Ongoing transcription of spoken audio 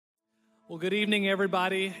Well, good evening,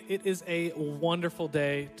 everybody. It is a wonderful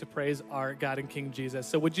day to praise our God and King Jesus.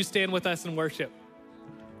 So would you stand with us and worship?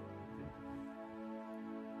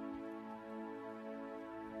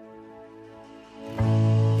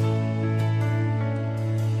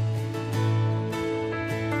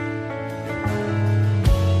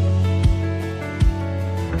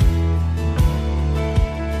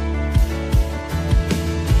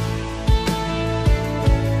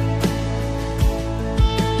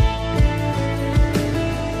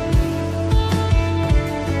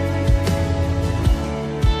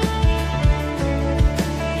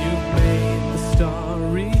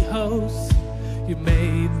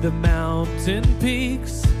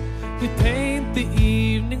 Peaks, you paint the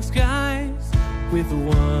evening skies with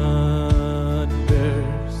wonders.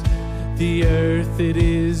 The earth, it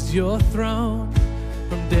is your throne.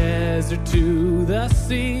 From desert to the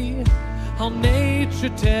sea, all nature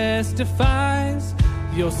testifies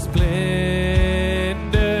your splendor.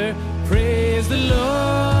 Praise the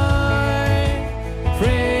Lord,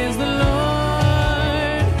 praise the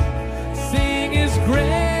Lord. Sing his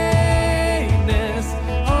grace.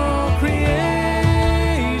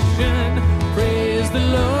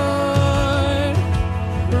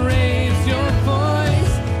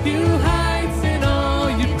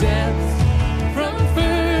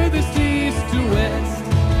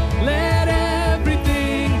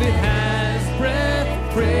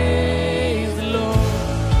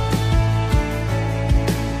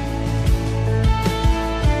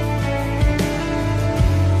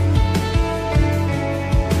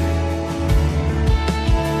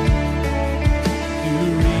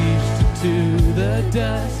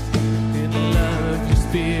 Dust in love, your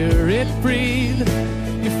spirit breathe.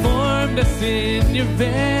 You formed us in your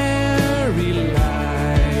very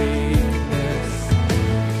likeness.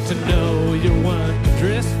 To know your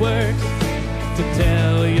wondrous works, to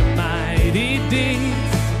tell your mighty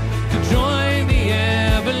deeds, to join the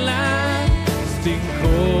everlasting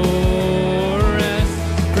chorus.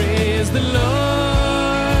 Praise the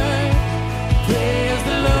Lord, praise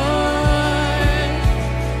the Lord.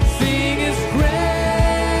 Sing his grace.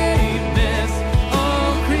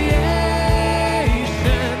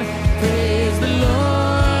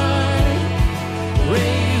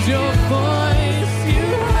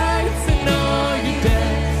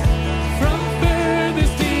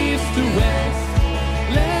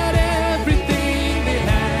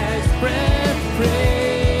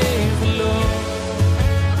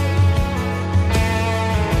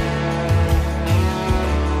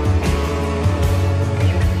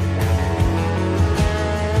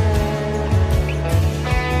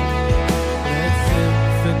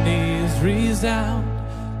 Out,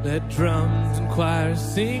 let drums and choirs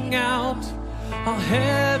sing out, all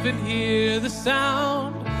heaven hear the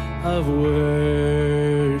sound of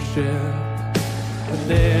worship.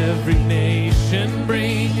 Let every nation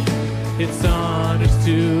bring its honors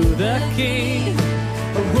to the King,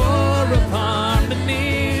 a roar of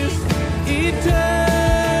harmonies eternal.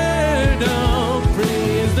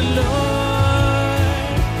 Praise the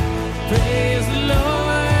Lord, praise the Lord.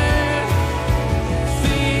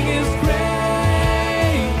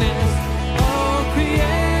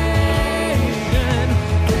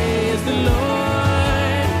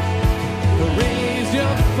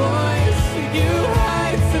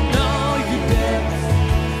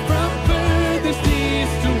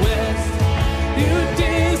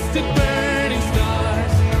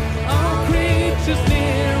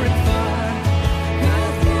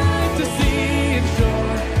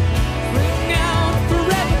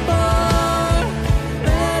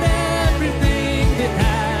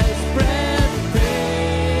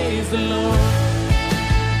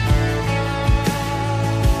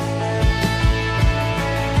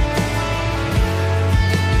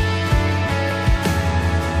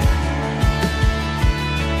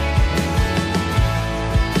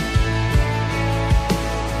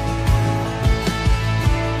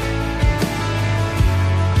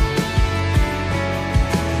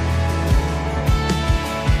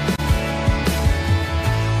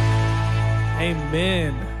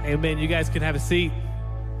 Amen. Amen. You guys can have a seat.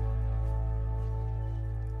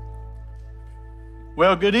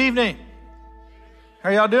 Well, good evening.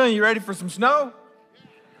 How y'all doing? You ready for some snow?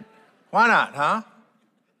 Why not, huh?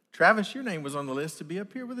 Travis, your name was on the list to be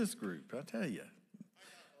up here with this group, I tell you.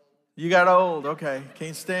 You got old. Okay.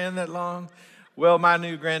 Can't stand that long. Well, my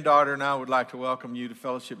new granddaughter and I would like to welcome you to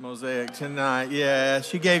Fellowship Mosaic tonight. Yeah,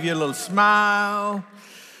 she gave you a little smile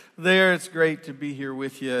there. It's great to be here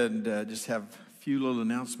with you and just have few little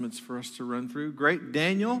announcements for us to run through. Great.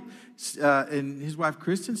 Daniel and his wife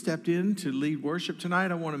Kristen stepped in to lead worship tonight.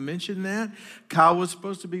 I want to mention that. Kyle was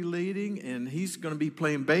supposed to be leading, and he's going to be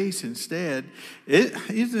playing bass instead.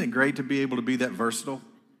 Isn't it great to be able to be that versatile?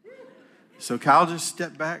 So Kyle just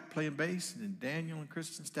stepped back playing bass, and then Daniel and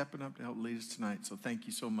Kristen stepping up to help lead us tonight. So thank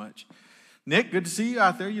you so much. Nick, good to see you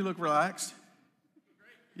out there. You look relaxed.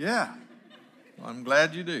 Yeah. Well, I'm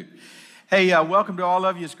glad you do. Hey, welcome to all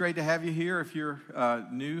of you. It's great to have you here. If you're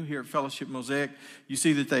new here at Fellowship Mosaic, you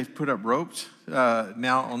see that they've put up ropes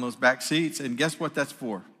now on those back seats. And guess what that's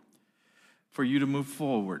for? For you to move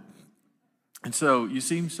forward. And so you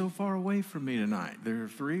seem so far away from me tonight. There are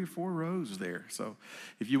 3 or 4 rows there. So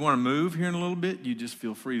if you want to move here in a little bit, you just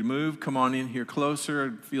feel free to move. Come on in here closer.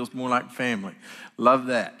 It feels more like family. Love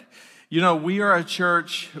that. You know, we are a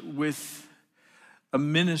church with a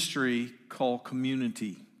ministry called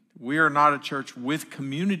community. We are not a church with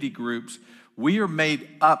community groups. We are made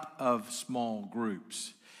up of small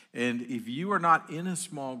groups. And if you are not in a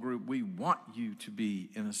small group, we want you to be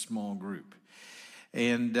in a small group.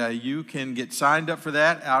 And you can get signed up for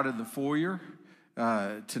that out in the foyer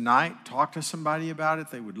tonight. Talk to somebody about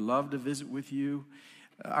it. They would love to visit with you.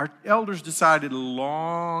 Our elders decided a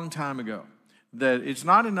long time ago that it's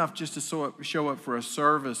not enough just to show up for a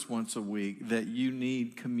service once a week, that you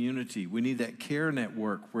need community. We need that care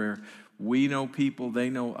network where we know people, they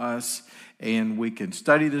know us, and we can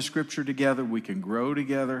study the scripture together, we can grow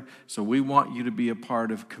together. So we want you to be a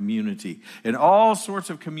part of community. And all sorts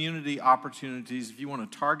of community opportunities. If you want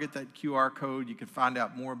to target that QR code, you can find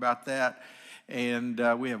out more about that. And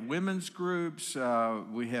we have women's groups.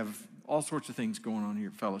 We have all sorts of things going on here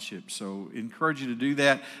at Fellowship. So encourage you to do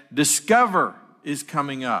that. Discover is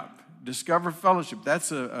coming up. Discover Fellowship.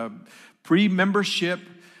 That's a pre-membership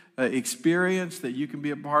experience that you can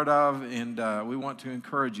be a part of, and we want to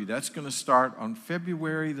encourage you. That's going to start on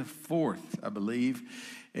February the 4th, I believe,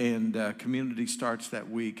 and community starts that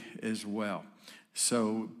week as well.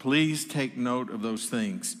 So please take note of those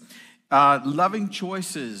things. Loving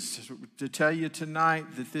Choices, to tell you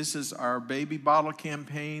tonight that this is our baby bottle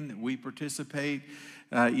campaign that we participate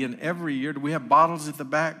in every year. Do we have bottles at the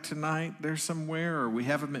back tonight there somewhere, or we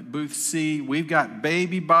have them at booth C? We've got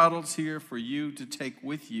baby bottles here for you to take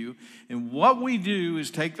with you. And what we do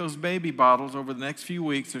is take those baby bottles over the next few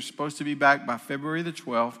weeks. They're supposed to be back by February the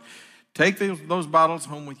 12th. Take those bottles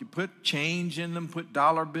home with you. Put change in them, put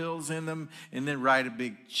dollar bills in them, and then write a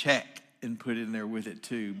big check and put in there with it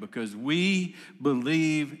too, because we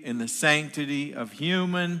believe in the sanctity of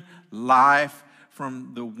human life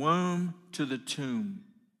from the womb to the tomb.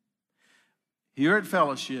 Here at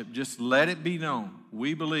Fellowship, just let it be known,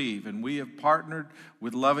 we believe, and we have partnered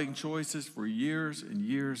with Loving Choices for years and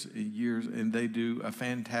years and years, and they do a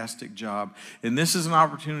fantastic job. And this is an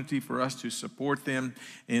opportunity for us to support them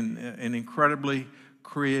in an incredibly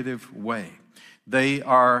creative way. They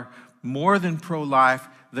are more than pro-life,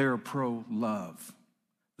 they're pro-love.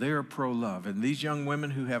 They are pro-love. And these young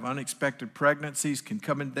women who have unexpected pregnancies can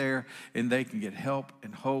come in there and they can get help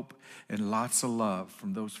and hope and lots of love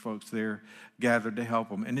from those folks there gathered to help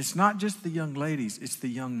them. And it's not just the young ladies, it's the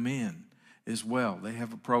young men as well. They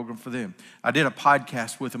have a program for them. I did a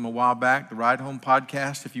podcast with them a while back, the Ride Home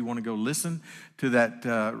podcast. If you want to go listen to that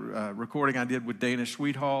recording I did with Dana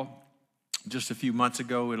Sweethall just a few months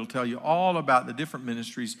ago, it'll tell you all about the different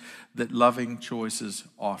ministries that Loving Choices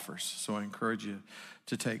offers. So I encourage you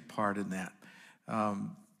to take part in that.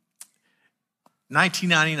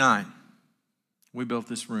 1999, we built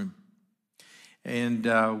this room.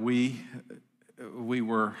 And we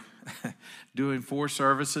were doing 4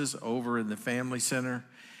 services over in the Family Center.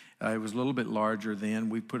 It was a little bit larger then.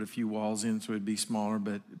 We put a few walls in so it'd be smaller,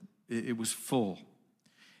 but it was full.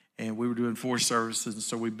 And we were doing 4 services, and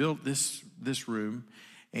so we built this room.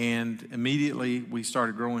 And immediately we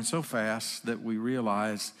started growing so fast that we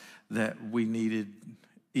realized that we needed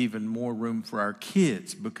even more room for our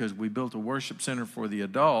kids, because we built a worship center for the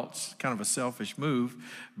adults, kind of a selfish move,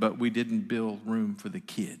 but we didn't build room for the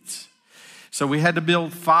kids. So we had to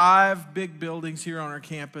build 5 big buildings here on our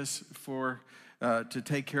campus to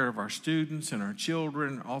take care of our students and our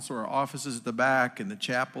children, also our offices at the back and the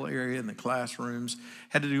chapel area and the classrooms.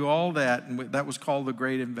 Had to do all that, and that was called the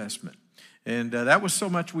Great Investment. And that was so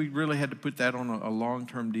much we really had to put that on a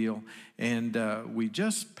long-term deal. And we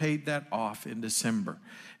just paid that off in December.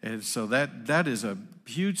 And so that is a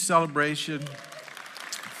huge celebration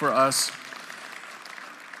for us.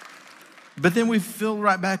 But then we filled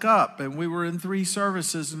right back up, and we were in 3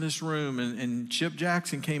 services in this room. And Chip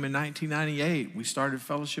Jackson came in 1998. We started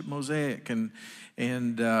Fellowship Mosaic and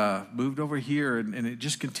moved over here, and it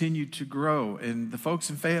just continued to grow. And the folks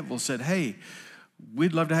in Fayetteville said, hey,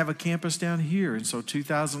 we'd love to have a campus down here. And so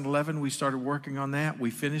 2011, we started working on that. We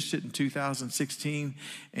finished it in 2016.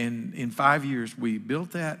 And in 5 years, we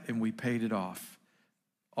built that and we paid it off,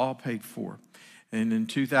 all paid for. And in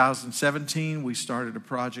 2017, we started a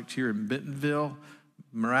project here in Bentonville.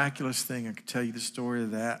 Miraculous thing, I could tell you the story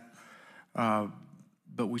of that.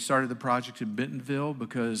 But we started the project in Bentonville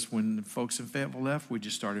because when the folks in Fayetteville left, we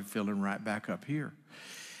just started filling right back up here.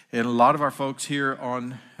 And a lot of our folks here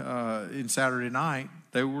in Saturday night,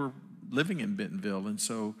 they were living in Bentonville. And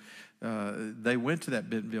so they went to that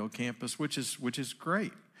Bentonville campus, which is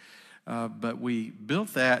great. But we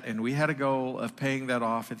built that, and we had a goal of paying that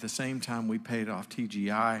off at the same time we paid off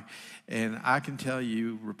TGI. And I can tell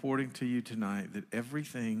you, reporting to you tonight, that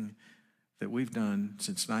everything that we've done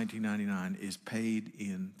since 1999 is paid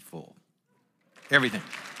in full. Everything.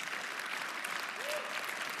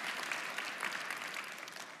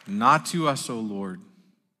 Not to us, O Lord,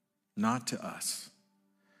 not to us,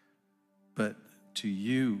 but to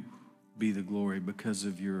you be the glory because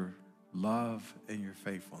of your love and your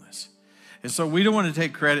faithfulness. And so we don't want to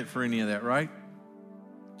take credit for any of that, right?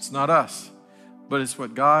 It's not us, but it's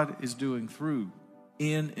what God is doing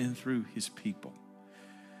in and through his people.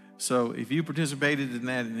 So if you participated in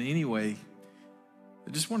that in any way,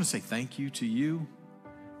 I just want to say thank you to you,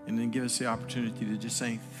 and then give us the opportunity to just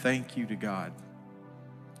say thank you to God.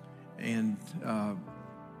 And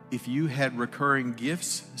if you had recurring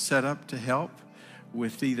gifts set up to help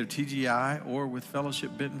with either TGI or with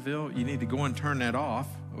Fellowship Bentonville, you need to go and turn that off,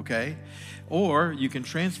 okay? Or you can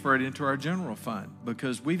transfer it into our general fund,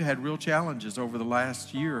 because we've had real challenges over the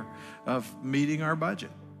last year of meeting our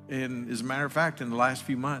budget. And as a matter of fact, in the last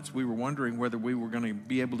few months, we were wondering whether we were going to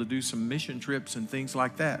be able to do some mission trips and things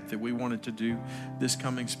like that we wanted to do this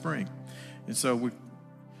coming spring. And so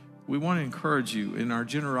we want to encourage you in our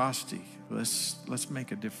generosity. Let's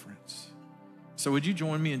make a difference. So would you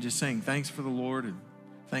join me in just saying thanks for the Lord and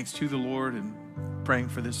thanks to the Lord and praying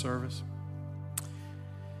for this service?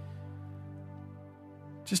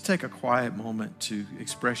 Just take a quiet moment to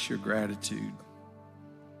express your gratitude.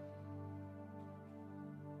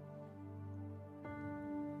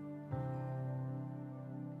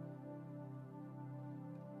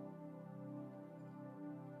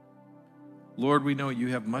 Lord, we know you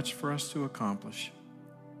have much for us to accomplish,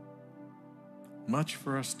 much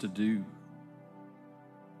for us to do.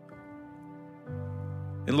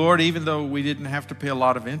 And Lord, even though we didn't have to pay a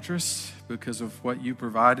lot of interest because of what you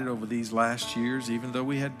provided over these last years, even though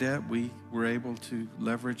we had debt, we were able to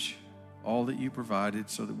leverage all that you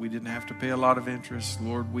provided so that we didn't have to pay a lot of interest.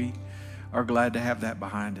 Lord, we are glad to have that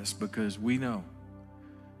behind us, because we know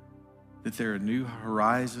that there are new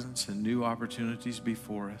horizons and new opportunities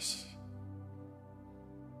before us.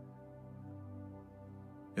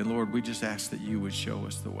 And Lord, we just ask that you would show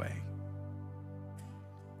us the way.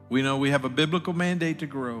 We know we have a biblical mandate to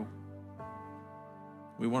grow.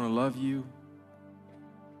 We want to love you.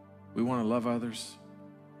 We want to love others.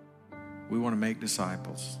 We want to make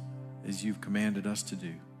disciples as you've commanded us to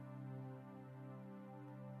do.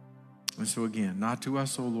 And so again, not to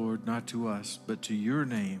us, O Lord, not to us, but to your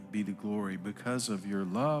name be the glory because of your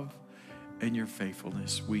love and your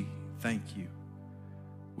faithfulness. We thank you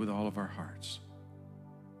with all of our hearts.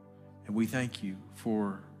 And we thank you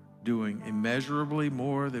for doing immeasurably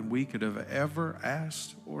more than we could have ever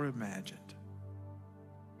asked or imagined.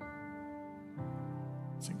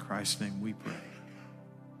 It's in Christ's name we pray.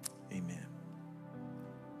 Amen.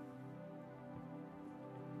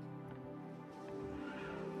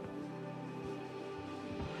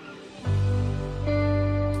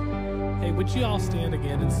 Hey, would you all stand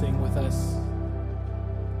again and sing with us?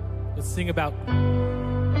 Let's sing about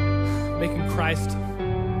making Christ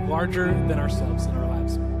larger than ourselves in our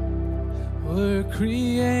lives. Were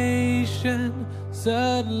creation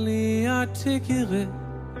suddenly articulate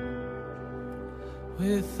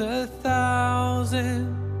with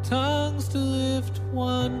 1,000 tongues to lift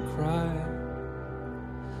one cry,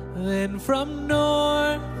 then from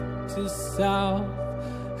north to south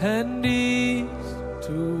and east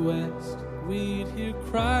to west we'd hear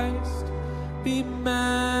Christ be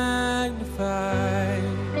magnified.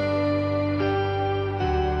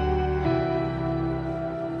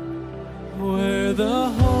 Were the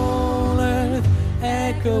whole earth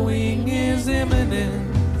echoing his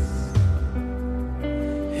imminence,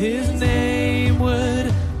 his name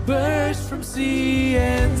would burst from sea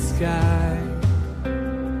and sky,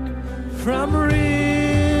 from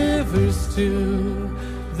rivers to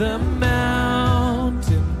the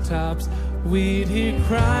mountain tops we'd hear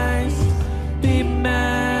Christ be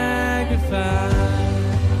magnified.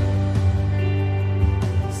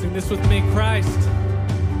 Sing this with me. Christ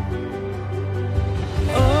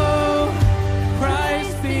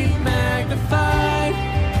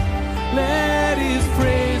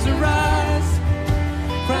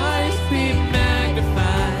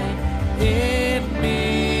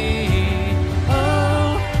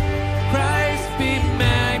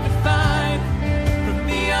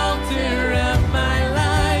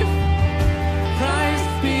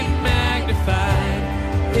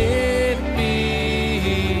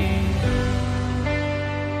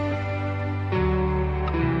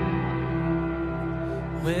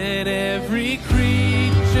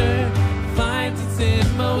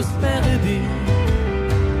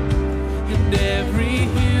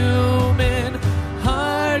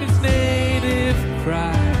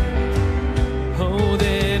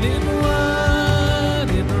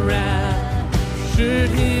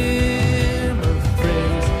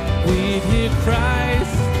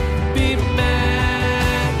Christ be magnified.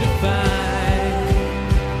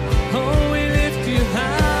 Oh, we lift you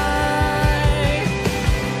high.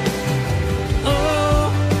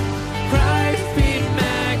 Oh, Christ be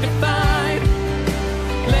magnified.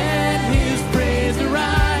 Let his praise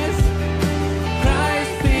arise.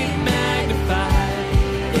 Christ be magnified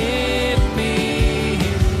in me.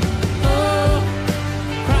 Oh,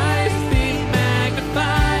 Christ be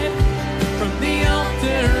magnified from the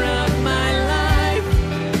altar of my life.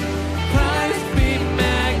 Christ be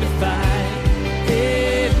magnified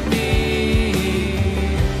in me.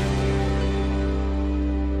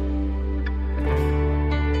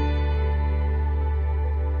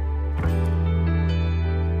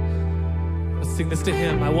 Let's sing this to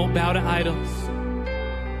him. I won't bow to idols.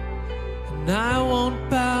 And I won't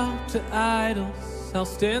bow to idols. I'll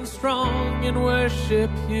stand strong and worship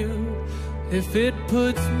you. If it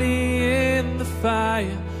puts me in the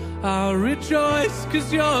fire, I'll rejoice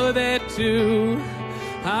 'cause you're there too.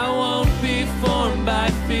 I won't be formed by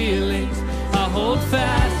feelings. I'll hold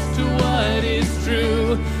fast to what is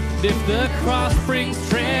true. And if the cross brings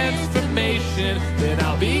transformation, then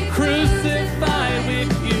I'll be crucified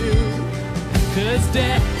with you. 'Cause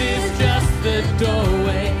death is just the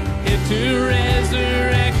doorway into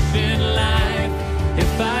resurrection life.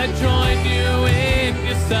 If I join you in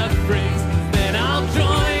your sufferings, then I'll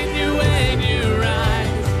join you when you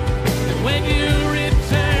rise. And when you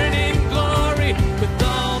return in glory with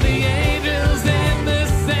all the angels and the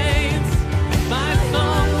saints, my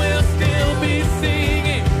song will still be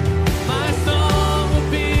singing. My song will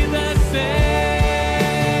be the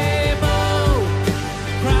same. Oh,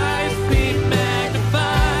 Christ be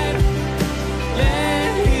magnified.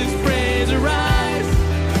 Let his praise arise.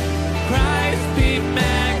 Christ be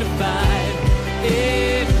magnified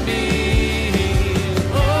in me.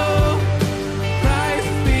 Oh,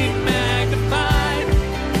 Christ be magnified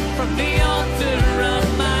from the altar of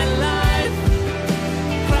my life.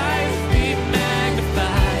 Christ be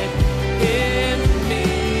magnified in me.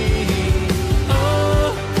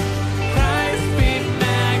 Oh, Christ be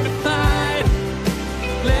magnified.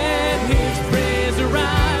 Let his praise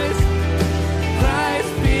arise.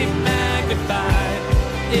 Christ be magnified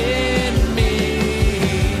in me.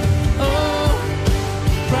 Oh,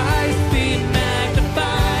 Christ be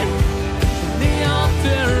magnified from the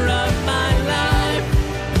altar of my life.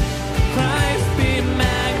 Christ be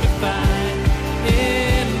magnified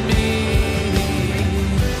in me.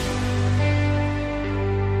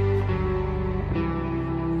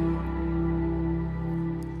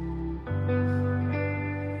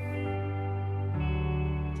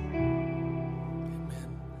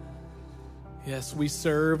 Yes, we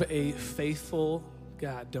serve a faithful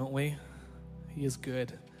God, don't we? He is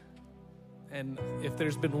good. And if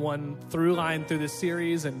there's been one through line through this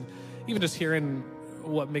series, and even just hearing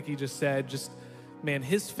what Mickey just said, just, man,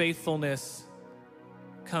 his faithfulness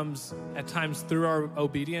comes at times through our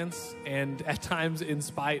obedience and at times in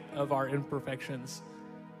spite of our imperfections.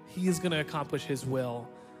 He is going to accomplish his will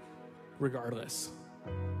regardless.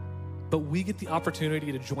 But we get the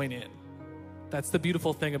opportunity to join in. That's the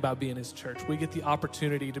beautiful thing about being his church. We get the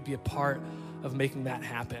opportunity to be a part of making that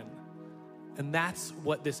happen. And that's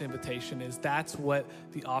what this invitation is. That's what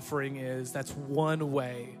the offering is. That's one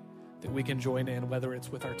way that we can join in, whether it's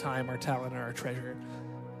with our time, our talent, or our treasure.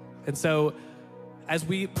 And so as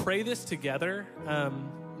we pray this together,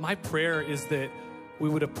 my prayer is that we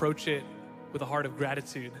would approach it with a heart of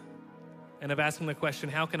gratitude and of asking the question,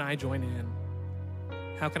 how can I join in?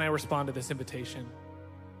 How can I respond to this invitation?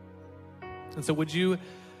 And so would you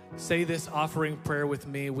say this offering prayer with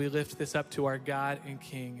me? We lift this up to our God and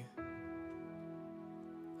King.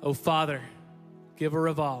 Oh, Father, giver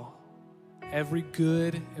of all, every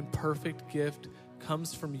good and perfect gift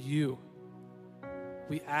comes from you.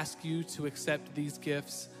 We ask you to accept these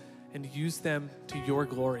gifts and use them to your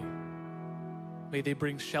glory. May they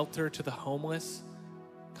bring shelter to the homeless,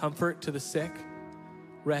 comfort to the sick,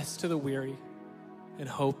 rest to the weary, and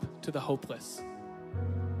hope to the hopeless.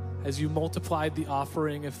 As you multiplied the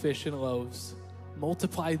offering of fish and loaves,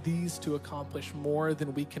 multiply these to accomplish more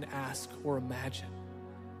than we can ask or imagine.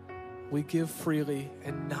 We give freely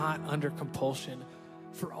and not under compulsion,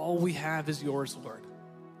 for all we have is yours, Lord.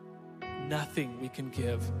 Nothing we can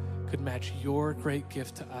give could match your great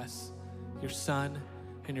gift to us, your Son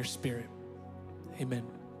and your Spirit. Amen.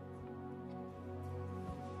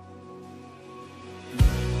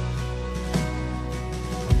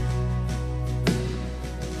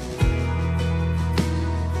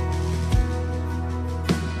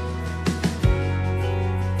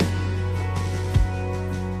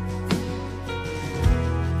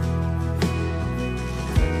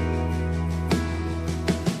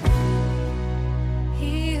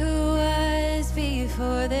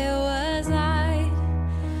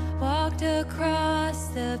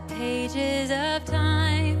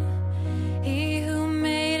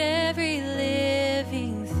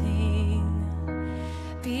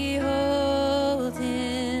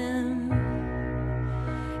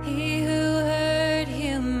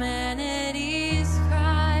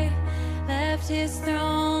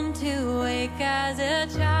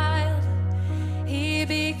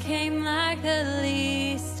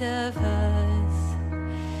 of us.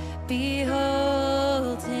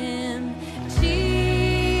 Behold him,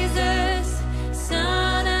 Jesus,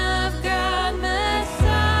 Son of God,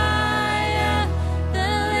 Messiah, the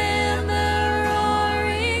Lamb, the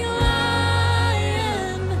roaring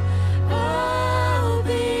Lion. Oh,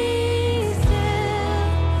 be still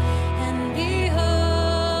and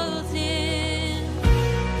behold him.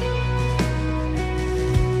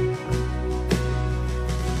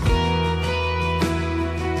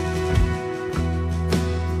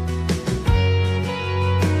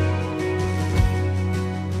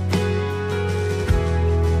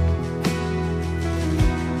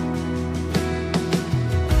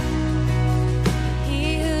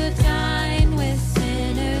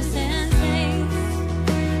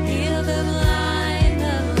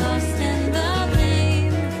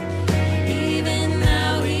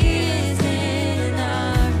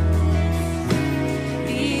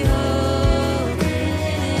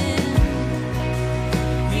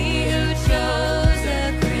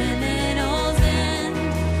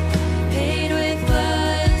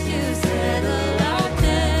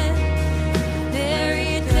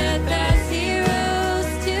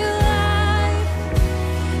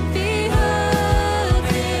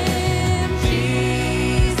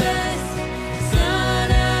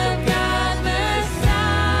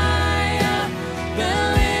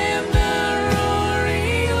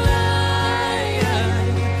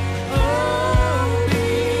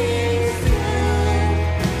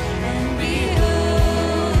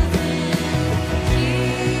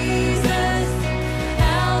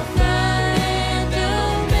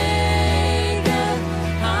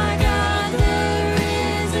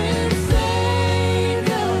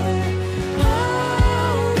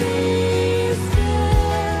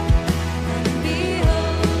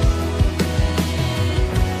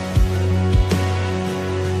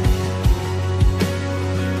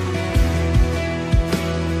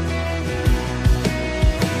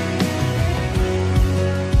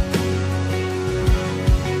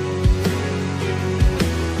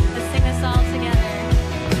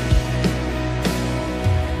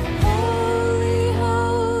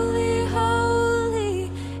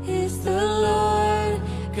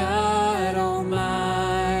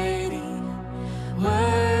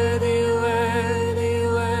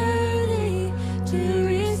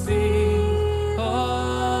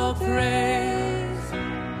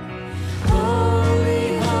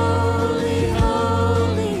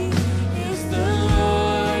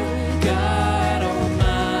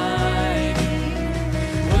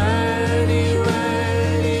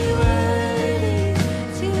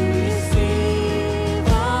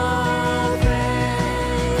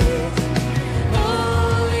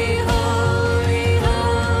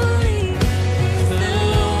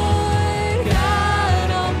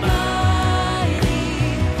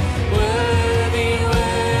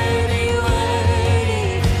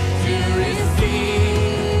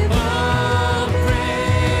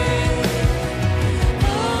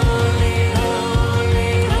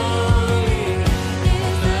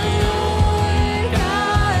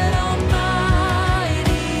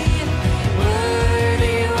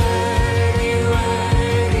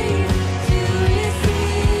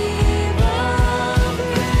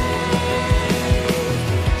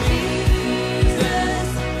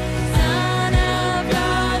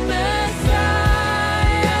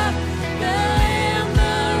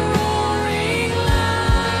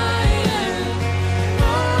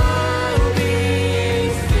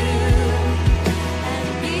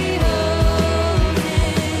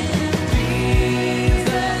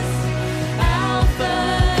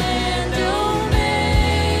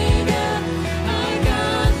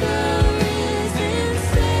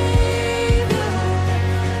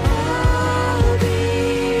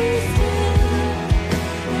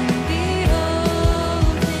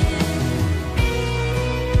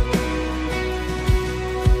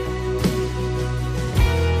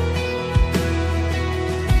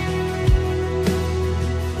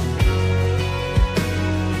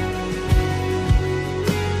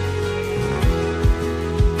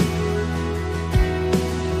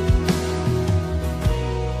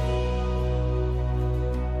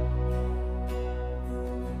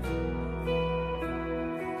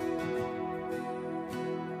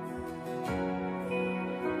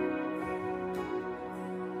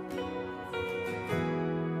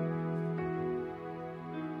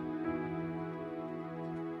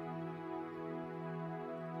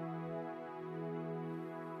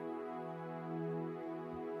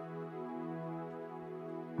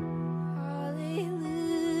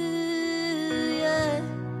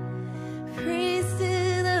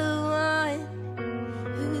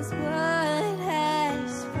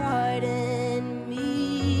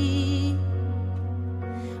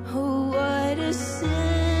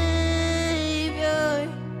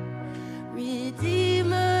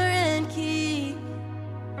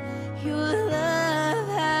 Your love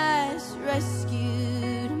has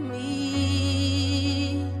rescued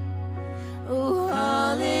me. Oh,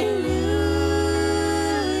 hallelujah.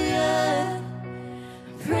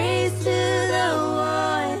 Praise to the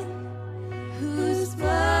one whose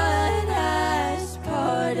blood has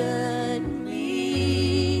pardoned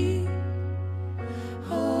me.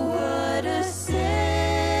 Oh, what a Savior,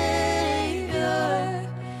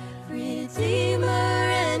 Redeemer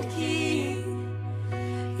and King.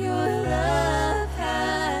 Your love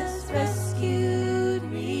has rescued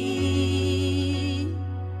me.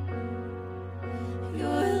 Your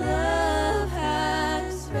love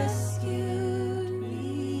has rescued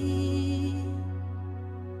me.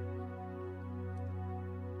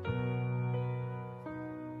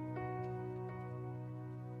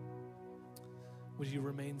 Would you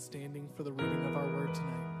remain standing for the reading of our word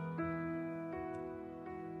tonight?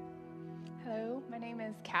 Hello, my name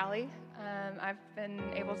is Callie. I've been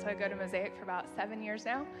able to go to Mosaic for about 7 years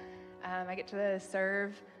now. I get to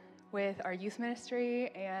serve with our youth ministry,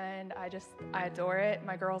 and I adore it.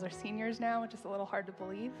 My girls are seniors now, which is a little hard to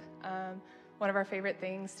believe. One of our favorite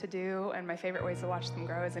things to do, and my favorite ways to watch them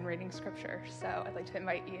grow, is in reading scripture. So I'd like to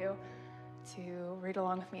invite you to read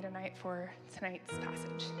along with me tonight for tonight's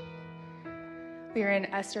passage. We are in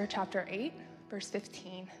Esther chapter 8, verse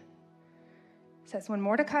 15. It says, when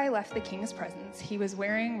Mordecai left the king's presence, he was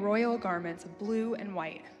wearing royal garments of blue and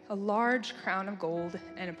white, a large crown of gold,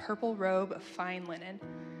 and a purple robe of fine linen.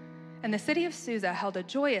 And the city of Susa held a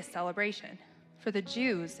joyous celebration. For the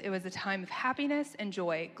Jews, it was a time of happiness and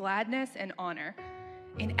joy, gladness and honor.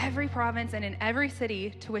 In every province and in every city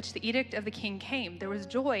to which the edict of the king came, there was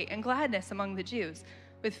joy and gladness among the Jews,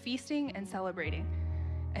 with feasting and celebrating.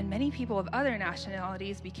 And many people of other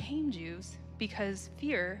nationalities became Jews because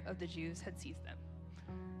fear of the Jews had seized them.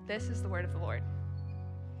 This is the word of the Lord.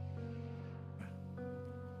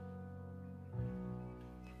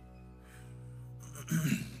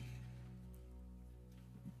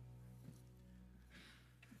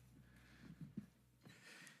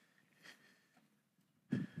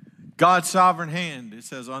 God's sovereign hand, it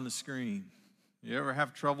says on the screen. You ever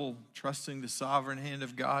have trouble trusting the sovereign hand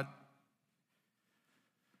of God?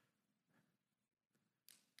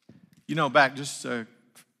 You know, back just a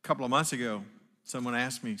couple of months ago, someone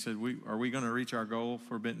asked me, said, are we going to reach our goal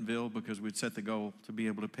for Bentonville? Because we'd set the goal to be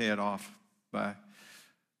able to pay it off by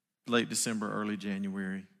late December, early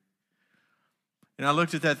January. And I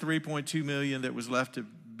looked at that $3.2 million that was left to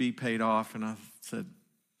be paid off, and I said,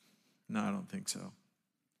 no, I don't think so.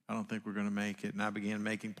 I don't think we're going to make it. And I began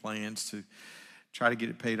making plans to try to get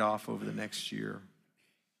it paid off over the next year.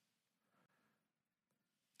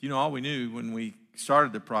 You know, all we knew when we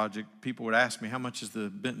started the project, people would ask me, how much is the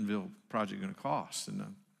Bentonville project going to cost?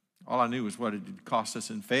 And all I knew was what it had cost us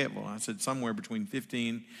in Fayetteville. And I said somewhere between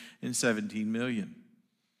 15 and 17 million.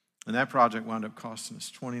 And that project wound up costing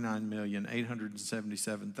us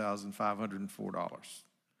 $29,877,504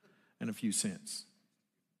 and a few cents.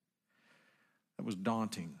 That was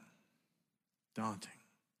daunting. Daunting.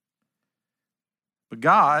 But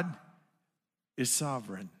God is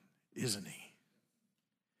sovereign, isn't he?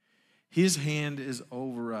 His hand is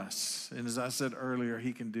over us. And as I said earlier,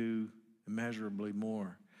 he can do immeasurably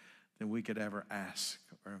more than we could ever ask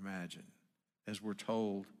or imagine, as we're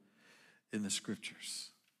told in the scriptures.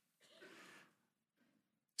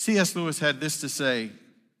 C.S. Lewis had this to say,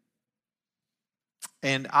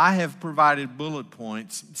 and I have provided bullet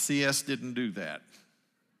points. C.S. didn't do that,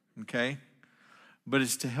 okay? But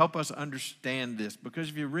it's to help us understand this, because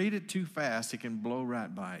if you read it too fast, it can blow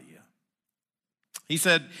right by you. He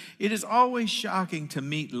said, it is always shocking to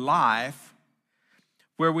meet life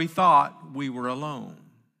where we thought we were alone.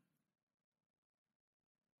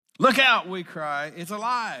 Look out, we cry, it's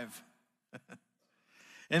alive.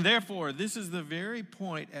 And therefore, this is the very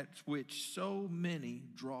point at which so many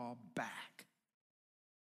draw back.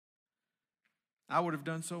 I would have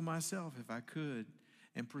done so myself if I could,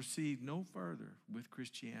 and proceed no further with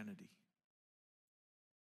Christianity.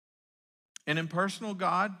 An impersonal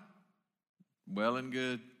God, well and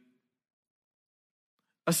good.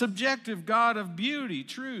 A subjective God of beauty,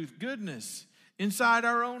 truth, goodness, inside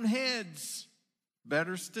our own heads,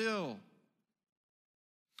 better still.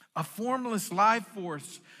 A formless life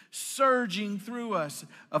force surging through us,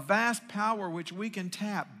 a vast power which we can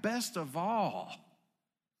tap, best of all.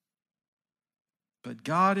 But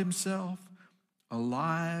God himself,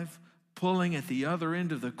 alive, pulling at the other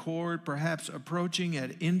end of the cord, perhaps approaching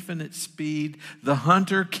at infinite speed, the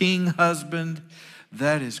hunter, king, husband,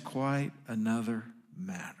 that is quite another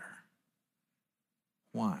matter.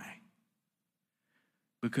 Why?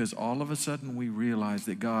 Because all of a sudden we realize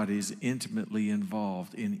that God is intimately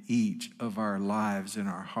involved in each of our lives and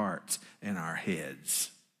our hearts and our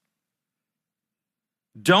heads.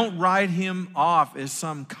 Don't write him off as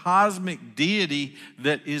some cosmic deity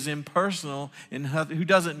that is impersonal and who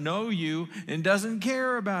doesn't know you and doesn't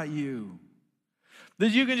care about you. That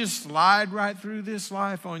you can just slide right through this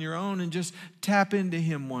life on your own and just tap into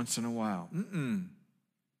him once in a while.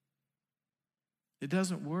 It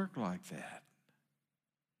doesn't work like that.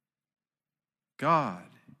 God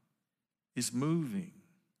is moving.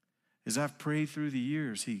 As I've prayed through the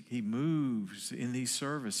years, he moves in these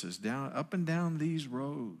services, up and down these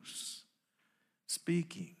rows,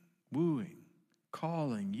 speaking, wooing,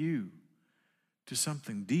 calling you to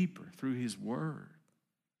something deeper through his word,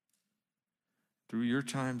 through your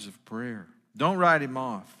times of prayer. Don't write him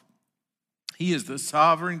off. He is the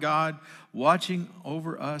sovereign God, watching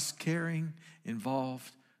over us, caring,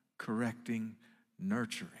 involved, correcting,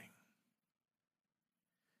 nurturing.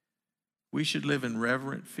 We should live in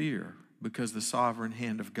reverent fear because the sovereign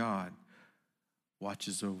hand of God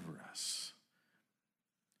watches over us.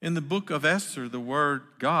 In the book of Esther, the word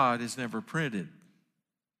God is never printed,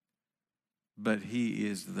 but he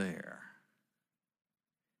is there.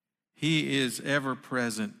 He is ever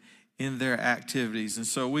present in their activities. And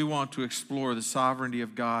so we want to explore the sovereignty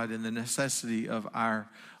of God and the necessity of our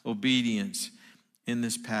obedience in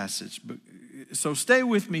this passage. So stay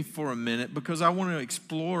with me for a minute because I want to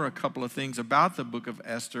explore a couple of things about the book of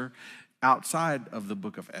Esther outside of the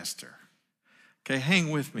book of Esther. Okay,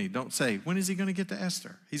 hang with me. Don't say, when is he going to get to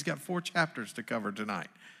Esther? He's got 4 chapters to cover tonight.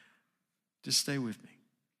 Just stay with me.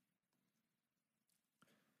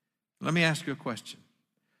 Let me ask you a question.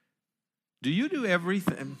 Do you do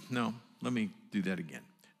everything? No, let me do that again.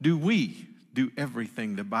 Do we do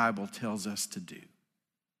everything the Bible tells us to do?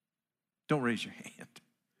 Don't raise your hand.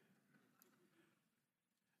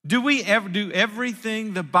 Do we ever do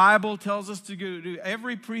everything the Bible tells us to do?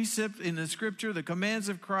 Every precept in the scripture, the commands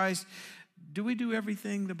of Christ, do we do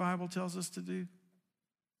everything the Bible tells us to do?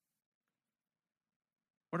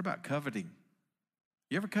 What about coveting?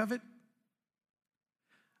 You ever covet?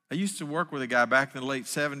 I used to work with a guy back in the late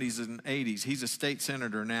 70s and 80s. He's a state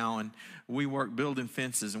senator now, and we worked building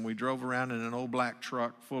fences, and we drove around in an old black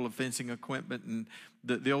truck full of fencing equipment, and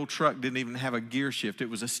the old truck didn't even have a gear shift. It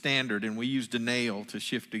was a standard, and we used a nail to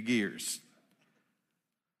shift the gears.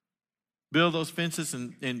 Build those fences,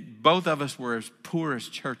 and both of us were as poor as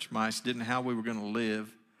church mice, didn't know how we were going to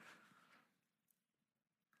live.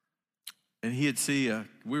 And he'd see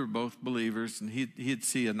we were both believers, and he'd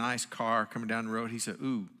see a nice car coming down the road. He said,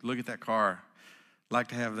 ooh, look at that car. Like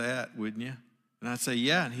to have that, wouldn't you? And I'd say,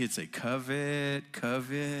 yeah. And he'd say, covet,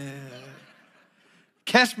 covet.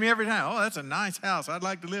 Catch me every time. Oh, that's a nice house. I'd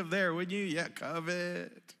like to live there, wouldn't you? Yeah,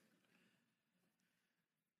 covet.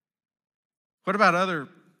 What about other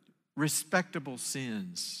respectable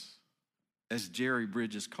sins, as Jerry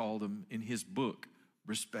Bridges called them in his book,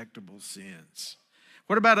 Respectable Sins?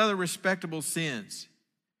 What about other respectable sins?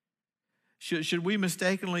 Should we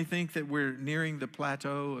mistakenly think that we're nearing the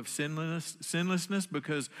plateau of sinlessness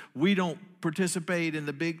because we don't participate in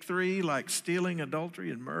the big 3 like stealing, adultery,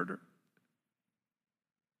 and murder?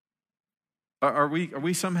 Are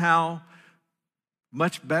we somehow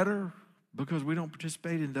much better because we don't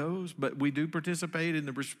participate in those, but we do participate in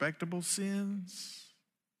the respectable sins?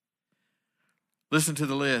 Listen to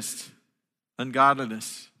the list.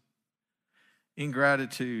 Ungodliness,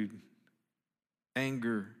 ingratitude,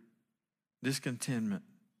 anger, discontentment,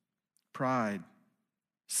 pride,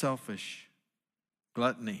 selfish,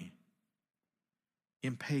 gluttony,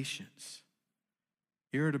 impatience,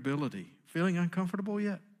 irritability. Feeling uncomfortable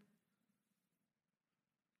yet?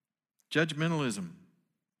 Judgmentalism,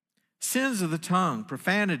 sins of the tongue,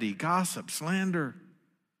 profanity, gossip, slander,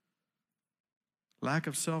 lack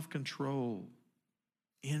of self-control,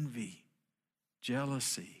 envy,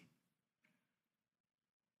 jealousy.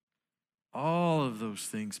 All of those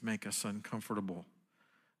things make us uncomfortable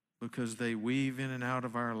because they weave in and out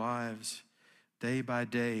of our lives day by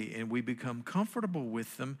day, and we become comfortable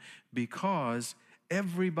with them because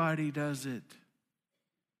everybody does it.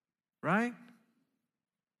 Right?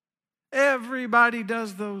 Everybody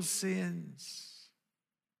does those sins.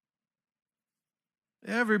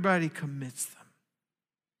 Everybody commits them.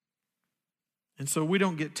 And so we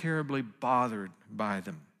don't get terribly bothered by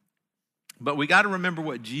them. But we got to remember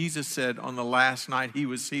what Jesus said on the last night he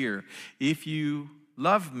was here. If you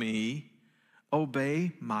love me,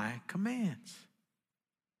 obey my commands.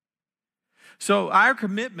 So our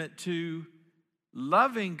commitment to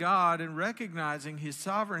loving God and recognizing his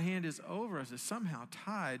sovereign hand is over us is somehow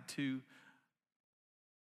tied to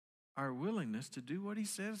our willingness to do what he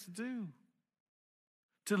says to do,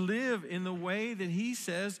 to live in the way that he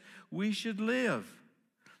says we should live.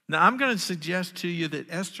 Now, I'm going to suggest to you that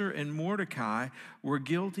Esther and Mordecai were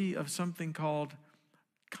guilty of something called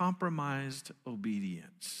compromised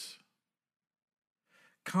obedience.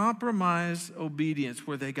 Compromised obedience,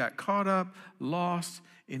 where they got caught up, lost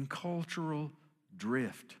in cultural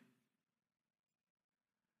drift.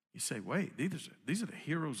 You say, wait, these are the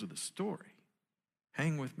heroes of the story.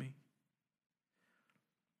 Hang with me.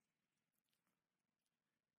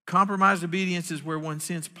 Compromised obedience is where one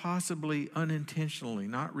sins possibly unintentionally,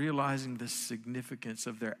 not realizing the significance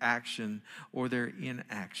of their action or their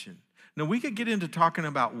inaction. Now, we could get into talking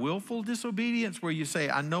about willful disobedience, where you say,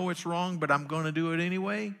 I know it's wrong, but I'm going to do it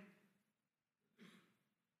anyway.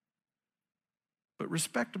 But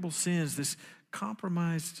respectable sins, this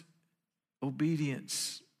compromised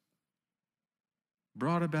obedience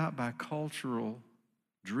brought about by cultural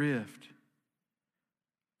drift,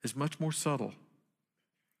 is much more subtle.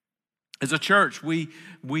 As a church, we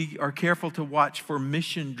are careful to watch for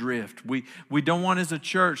mission drift. We don't want as a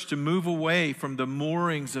church to move away from the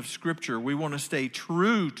moorings of Scripture. We want to stay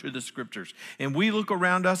true to the Scriptures. And we look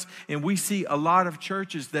around us and we see a lot of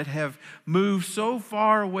churches that have moved so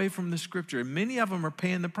far away from the Scripture. And many of them are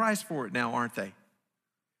paying the price for it now, aren't they?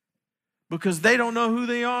 Because they don't know who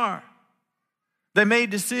they are. They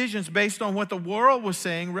made decisions based on what the world was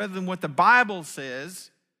saying rather than what the Bible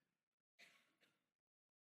says.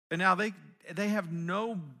 And now they have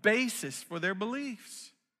no basis for their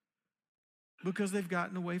beliefs because they've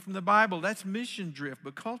gotten away from the Bible. That's mission drift,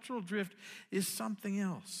 but cultural drift is something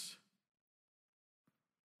else.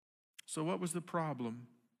 So what was the problem?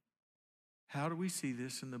 How do we see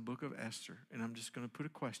this in the book of Esther? And I'm just going to put a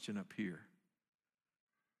question up here.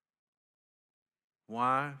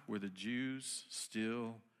 Why were the Jews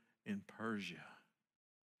still in Persia?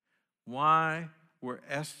 Why were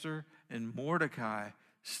Esther and Mordecai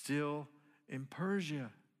still in Persia?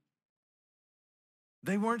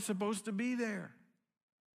 They weren't supposed to be there.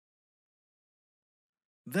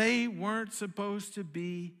 They weren't supposed to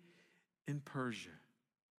be in Persia.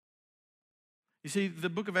 You see, the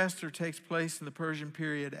book of Esther takes place in the Persian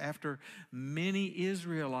period after many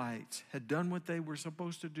Israelites had done what they were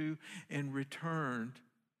supposed to do and returned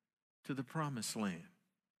to the promised land.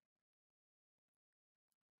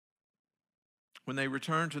 When they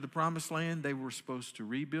returned to the promised land, they were supposed to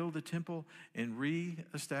rebuild the temple and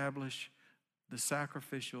reestablish the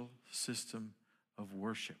sacrificial system of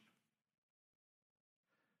worship.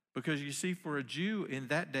 Because you see, for a Jew in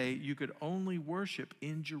that day, you could only worship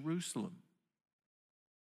in Jerusalem.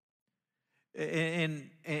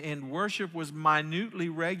 And worship was minutely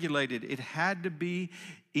regulated. It had to be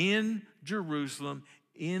in Jerusalem,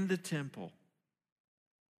 in the temple,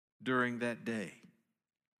 during that day.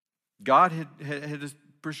 God had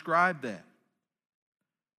prescribed that.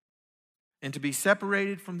 And to be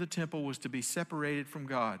separated from the temple was to be separated from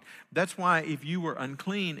God. That's why if you were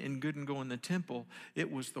unclean and couldn't go in the temple,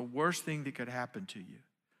 it was the worst thing that could happen to you,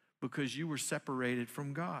 because you were separated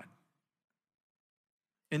from God.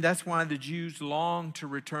 And that's why the Jews longed to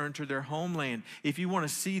return to their homeland. If you want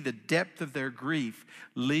to see the depth of their grief,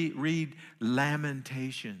 read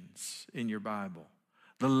Lamentations in your Bible.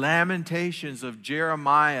 The Lamentations of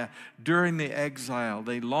Jeremiah during the exile.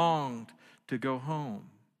 They longed to go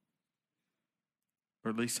home.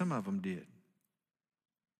 Or at least some of them did.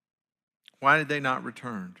 Why did they not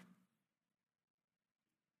return?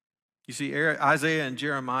 You see, Isaiah and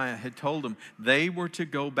Jeremiah had told them they were to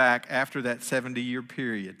go back after that 70-year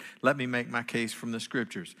period. Let me make my case from the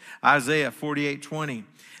Scriptures. Isaiah 48:20,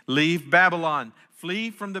 leave Babylon, flee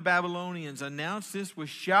from the Babylonians, announce this with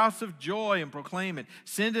shouts of joy and proclaim it.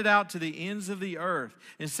 Send it out to the ends of the earth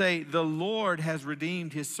and say, the Lord has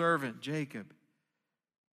redeemed his servant Jacob.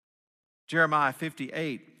 Jeremiah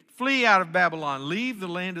 58, flee out of Babylon, leave the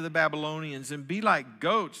land of the Babylonians, and be like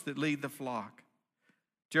goats that lead the flock.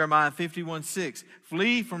 Jeremiah 51:6,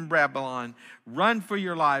 flee from Babylon, run for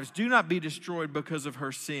your lives. Do not be destroyed because of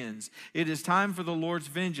her sins. It is time for the Lord's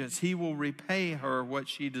vengeance. He will repay her what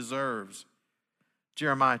she deserves.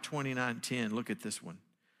 Jeremiah 29:10, look at this one.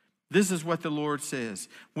 This is what the Lord says.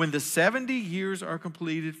 When the 70 years are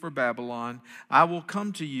completed for Babylon, I will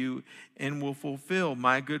come to you and will fulfill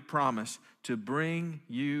my good promise to bring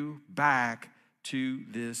you back to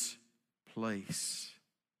this place.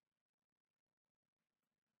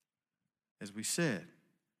 As we said,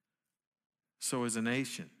 so as a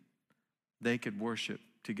nation, they could worship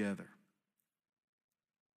together.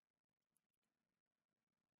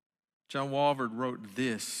 John Walvoord wrote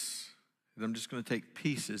this, and I'm just going to take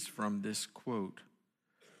pieces from this quote.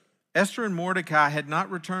 Esther and Mordecai had not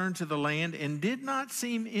returned to the land and did not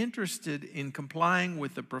seem interested in complying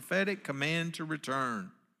with the prophetic command to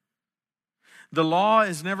return. The law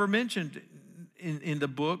is never mentioned in the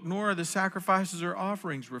book, nor are the sacrifices or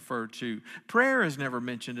offerings referred to. Prayer is never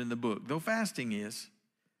mentioned in the book, though fasting is.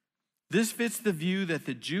 This fits the view that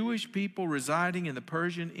the Jewish people residing in the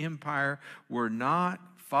Persian Empire were not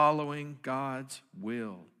following God's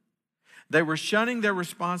will. They were shunning their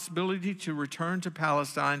responsibility to return to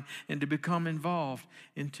Palestine and to become involved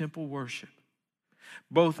in temple worship.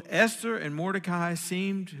 Both Esther and Mordecai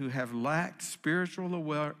seemed to have lacked spiritual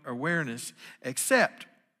awareness, except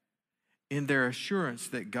in their assurance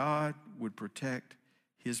that God would protect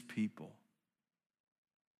his people,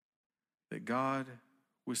 that God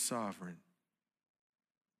was sovereign.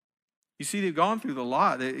 You see, they've gone through the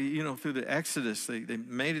lot, through the Exodus. They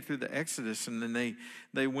made it through the Exodus, and then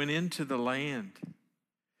they went into the land.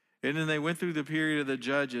 And then they went through the period of the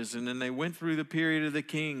judges, and then they went through the period of the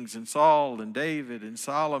kings, and Saul and David and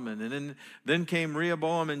Solomon. And then came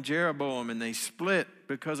Rehoboam and Jeroboam, and they split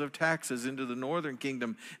because of taxes into the northern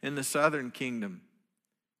kingdom and the southern kingdom.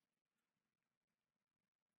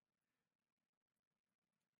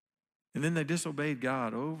 And then they disobeyed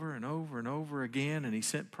God over and over and over again, and he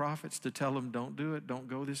sent prophets to tell them, don't do it, don't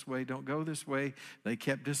go this way, don't go this way. They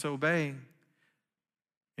kept disobeying.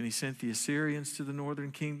 And he sent the Assyrians to the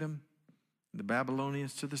northern kingdom, the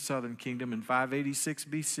Babylonians to the southern kingdom in 586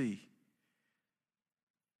 BC.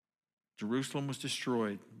 Jerusalem was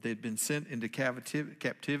destroyed. They'd been sent into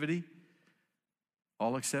captivity,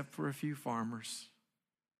 all except for a few farmers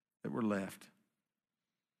that were left.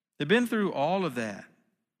 They'd been through all of that.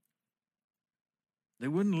 They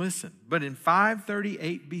wouldn't listen. But in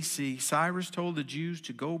 538 BC, Cyrus told the Jews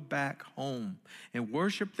to go back home and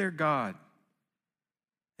worship their God.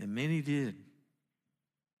 And many did.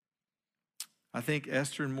 I think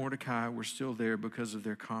Esther and Mordecai were still there because of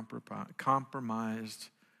their compromised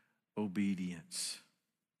obedience.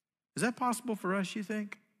 Is that possible for us, you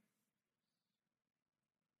think?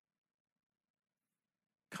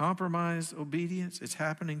 Compromised obedience, it's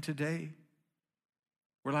happening today.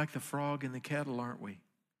 We're like the frog in the kettle, aren't we?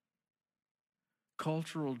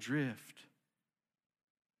 Cultural drift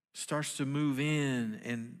starts to move in,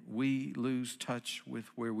 and we lose touch with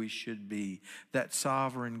where we should be. That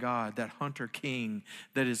sovereign God, that hunter king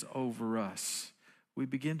that is over us. We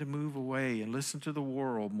begin to move away and listen to the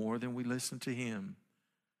world more than we listen to him.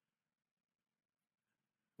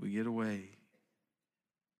 We get away.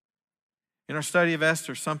 In our study of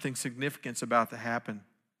Esther, something significant's about to happen.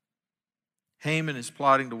 Haman is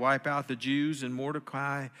plotting to wipe out the Jews, and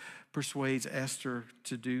Mordecai persuades Esther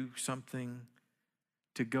to do something,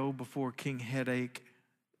 to go before King Headache,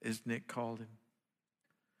 as Nick called him.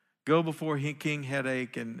 Go before King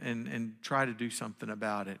Headache and try to do something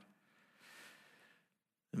about it.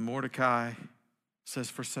 And Mordecai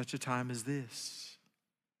says, for such a time as this,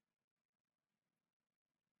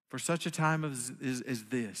 for such a time as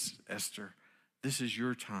this, Esther, this is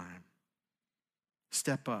your time.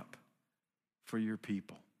 Step up for your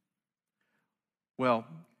people. Well,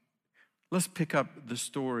 let's pick up the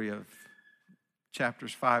story of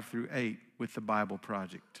chapters 5 through 8 with the Bible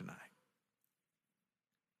Project tonight.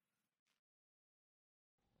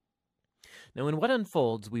 Now, in what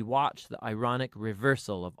unfolds, we watch the ironic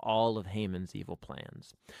reversal of all of Haman's evil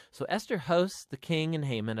plans. So Esther hosts the king and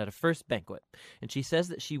Haman at a first banquet, and she says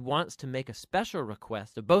that she wants to make a special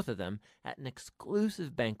request of both of them at an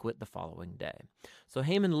exclusive banquet the following day. So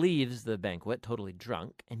Haman leaves the banquet totally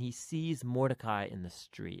drunk, and he sees Mordecai in the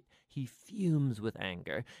street. He fumes with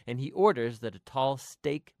anger, and he orders that a tall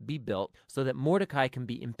stake be built so that Mordecai can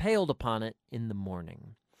be impaled upon it in the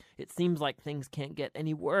morning. It seems like things can't get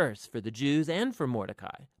any worse for the Jews and for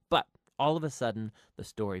Mordecai. But all of a sudden, the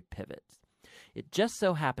story pivots. It just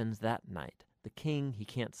so happens that night, the king, he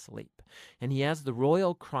can't sleep, and he has the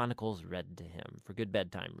royal chronicles read to him for good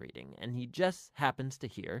bedtime reading, and he just happens to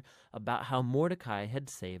hear about how Mordecai had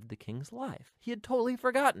saved the king's life. He had totally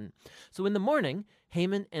forgotten. So in the morning,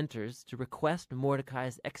 Haman enters to request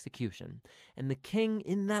Mordecai's execution, and the king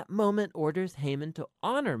in that moment orders Haman to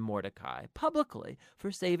honor Mordecai publicly for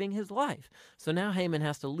saving his life. So now Haman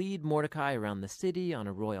has to lead Mordecai around the city on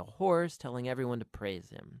a royal horse, telling everyone to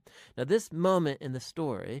praise him. Now this moment in the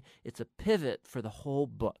story, it's a pivot for the whole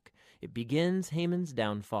book. It begins Haman's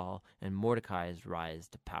downfall and Mordecai's rise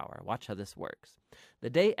to power. Watch how this works. The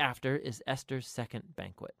day after is Esther's second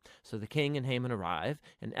banquet. So the king and Haman arrive,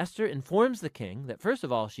 and Esther informs the king that first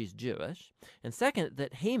of all she's Jewish, and second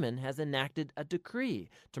that Haman has enacted a decree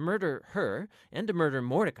to murder her and to murder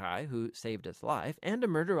Mordecai, who saved his life, and to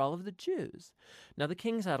murder all of the Jews. Now the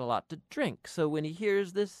king's had a lot to drink, so when he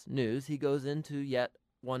hears this news, he goes into yet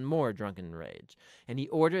one more drunken rage, and he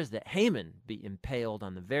orders that Haman be impaled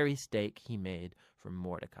on the very stake he made for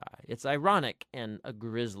Mordecai. It's ironic and a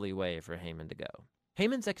grisly way for Haman to go.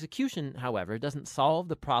 Haman's execution, however, doesn't solve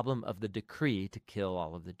the problem of the decree to kill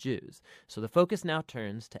all of the Jews. So the focus now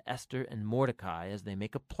turns to Esther and Mordecai as they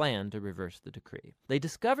make a plan to reverse the decree. They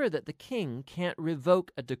discover that the king can't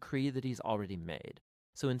revoke a decree that he's already made.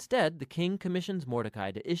 So instead, the king commissions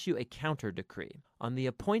Mordecai to issue a counter-decree. On the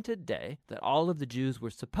appointed day that all of the Jews were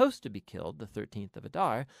supposed to be killed, the 13th of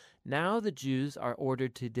Adar, now the Jews are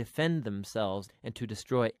ordered to defend themselves and to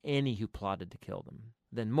destroy any who plotted to kill them.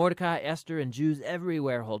 Then Mordecai, Esther, and Jews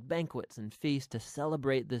everywhere hold banquets and feasts to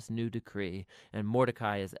celebrate this new decree, and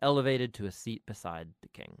Mordecai is elevated to a seat beside the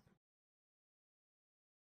king.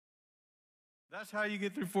 That's how you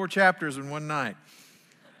get through 4 chapters in one night.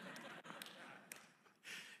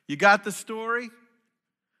 You got the story?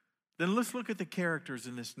 Then let's look at the characters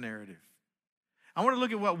in this narrative. I want to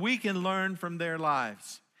look at what we can learn from their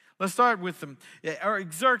lives. Let's start with them.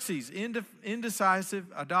 Xerxes,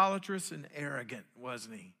 indecisive, idolatrous, and arrogant,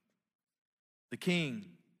 wasn't he? The king.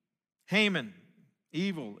 Haman,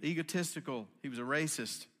 evil, egotistical. He was a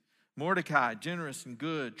racist. Mordecai, generous and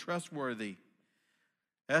good, trustworthy.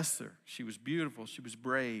 Esther, she was beautiful, she was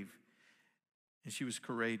brave, and she was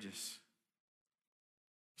courageous.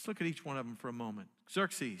 Let's look at each one of them for a moment.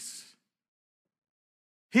 Xerxes.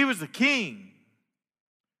 He was the king.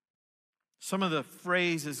 Some of the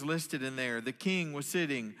phrases listed in there. The king was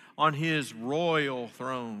sitting on his royal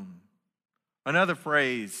throne. Another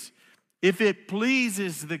phrase, if it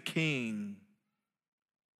pleases the king.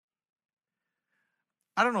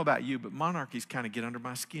 I don't know about you, but monarchies kind of get under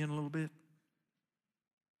my skin a little bit.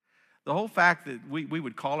 The whole fact that we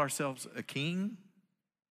would call ourselves a king,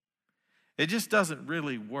 it just doesn't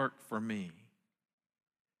really work for me.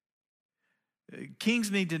 Kings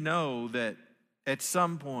need to know that at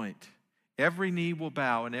some point, every knee will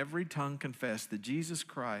bow and every tongue confess that Jesus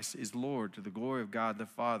Christ is Lord to the glory of God the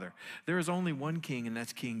Father. There is only one king, and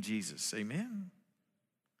that's King Jesus. Amen?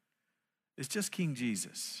 It's just King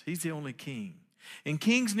Jesus. He's the only king. And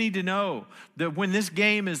kings need to know that when this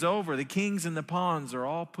game is over, the kings and the pawns are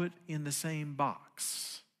all put in the same box.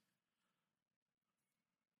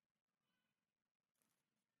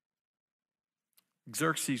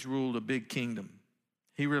 Xerxes ruled a big kingdom.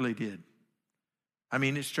 He really did. I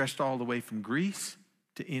mean, it stretched all the way from Greece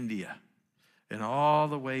to India and all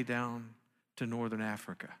the way down to northern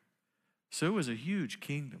Africa. So it was a huge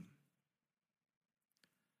kingdom.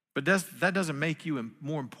 But that doesn't make you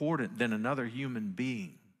more important than another human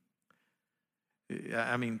being.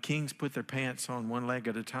 I mean, kings put their pants on one leg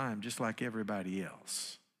at a time, just like everybody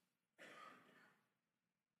else.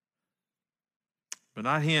 But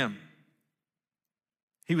not him.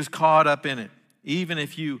 He was caught up in it, even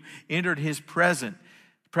if you entered his presence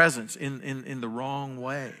in the wrong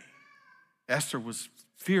way. Esther was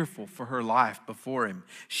fearful for her life before him.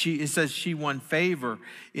 It says she won favor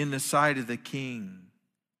in the sight of the king.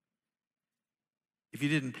 If you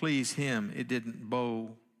didn't please him, it didn't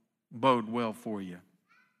bode well for you.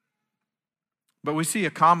 But we see a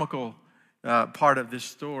comical part of this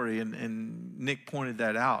story, and Nick pointed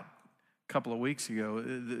that out a couple of weeks ago.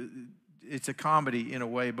 It's a comedy in a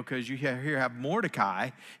way because you have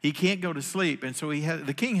Mordecai. He can't go to sleep, and so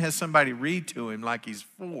the king has somebody read to him like he's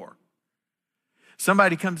 4.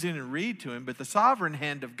 Somebody comes in and read to him, but the sovereign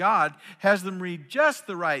hand of God has them read just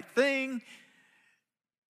the right thing.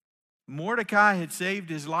 Mordecai had saved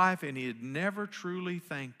his life, and he had never truly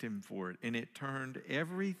thanked him for it. And it turned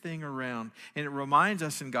everything around. And it reminds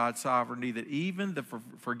us in God's sovereignty that even the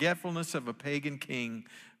forgetfulness of a pagan king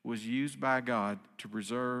was used by God to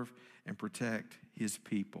preserve and protect his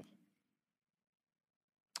people.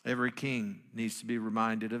 Every king needs to be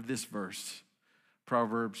reminded of this verse.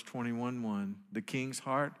 Proverbs 21:1. The king's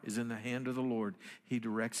heart is in the hand of the Lord. He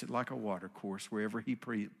directs it like a watercourse wherever he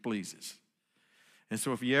pleases. And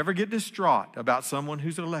so if you ever get distraught about someone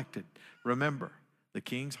who's elected, remember, the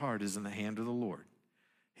king's heart is in the hand of the Lord.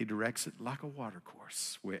 He directs it like a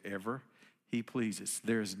watercourse wherever he pleases.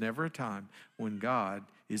 There is never a time when God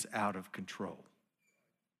is out of control.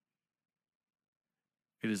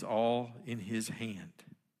 It is all in his hand.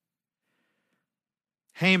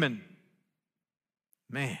 Haman,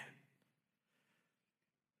 man.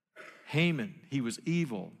 Haman, he was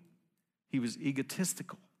evil. He was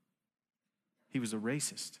egotistical. He was a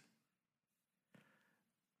racist.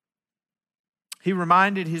 He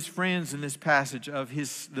reminded his friends in this passage of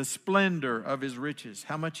the splendor of his riches,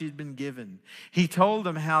 how much he'd been given. He told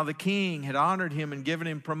them how the king had honored him and given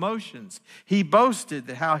him promotions. He boasted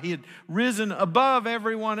that how he had risen above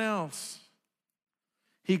everyone else.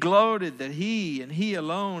 He gloated that he and he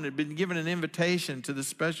alone had been given an invitation to the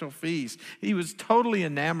special feast. He was totally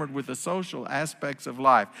enamored with the social aspects of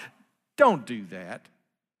life. Don't do that.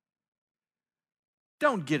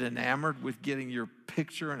 Don't get enamored with getting your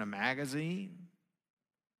picture in a magazine.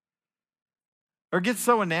 Or get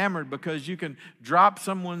so enamored because you can drop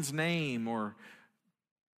someone's name or...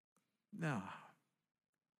 No.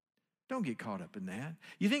 Don't get caught up in that.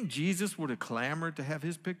 You think Jesus would have clamored to have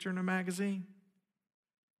his picture in a magazine?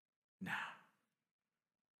 No.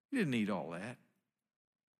 He didn't need all that.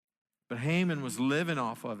 But Haman was living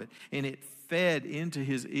off of it, and it fed into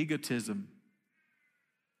his egotism.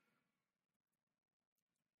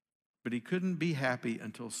 But he couldn't be happy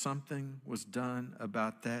until something was done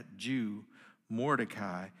about that Jew,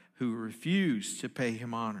 Mordecai, who refused to pay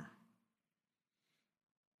him honor.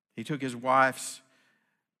 He took his wife's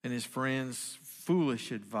and his friends'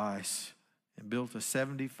 foolish advice and built a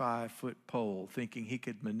 75-foot pole, thinking he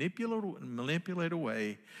could manipulate a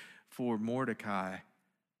way for Mordecai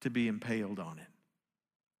to be impaled on it.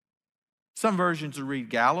 Some versions will read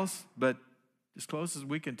gallows, but as close as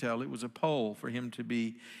we can tell, it was a pole for him to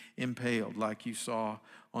be impaled, like you saw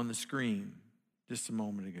on the screen just a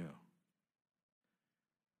moment ago.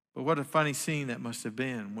 But what a funny scene that must have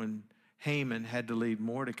been when Haman had to lead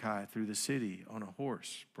Mordecai through the city on a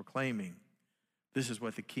horse, proclaiming, this is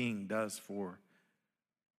what the king does for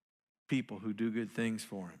people who do good things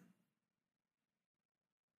for him.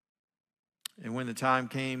 And when the time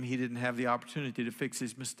came, he didn't have the opportunity to fix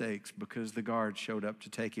his mistakes because the guards showed up to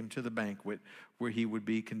take him to the banquet where he would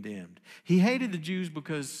be condemned. He hated the Jews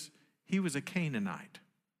because he was a Canaanite.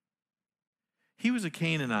 He was a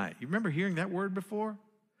Canaanite. You remember hearing that word before?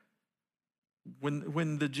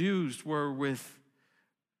 When the Jews were with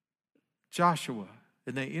Joshua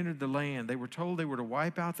and they entered the land, they were told they were to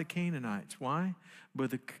wipe out the Canaanites. Why?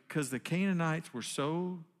 Because the Canaanites were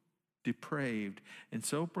so depraved and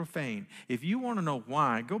so profane. If you want to know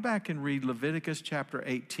why, go back and read Leviticus chapter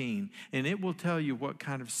 18, and it will tell you what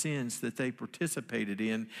kind of sins that they participated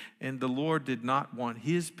in, and the Lord did not want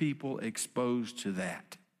his people exposed to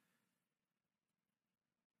that.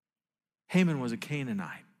 Haman was a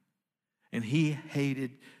Canaanite, and he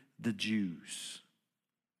hated the Jews.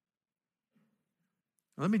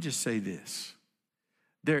 Let me just say this.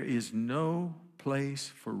 There is no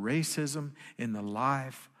place for racism in the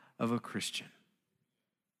life of a Christian.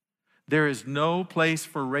 There is no place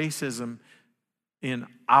for racism in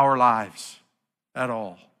our lives at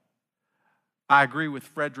all. I agree with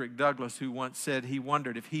Frederick Douglass, who once said he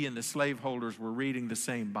wondered if he and the slaveholders were reading the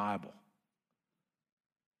same Bible.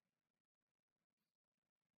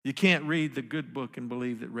 You can't read the good book and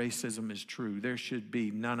believe that racism is true. There should be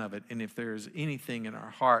none of it. And if there is anything in our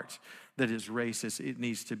hearts that is racist, it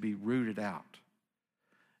needs to be rooted out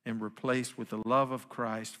and replaced with the love of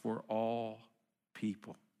Christ for all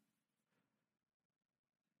people.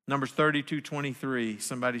 Numbers 32:23.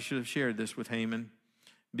 Somebody should have shared this with Haman.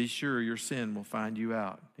 Be sure your sin will find you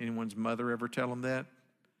out. Anyone's mother ever tell him that?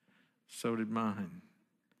 So did mine.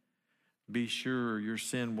 Be sure your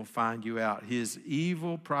sin will find you out. His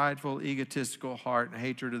evil, prideful, egotistical heart and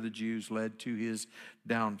hatred of the Jews led to his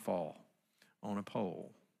downfall on a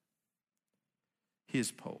pole.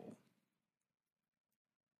 His pole.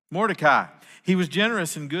 Mordecai, he was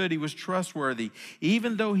generous and good. He was trustworthy.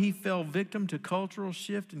 Even though he fell victim to cultural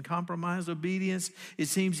shift and compromised obedience, it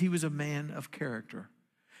seems he was a man of character.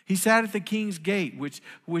 He sat at the king's gate,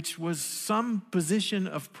 which was some position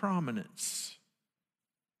of prominence.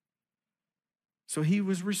 So he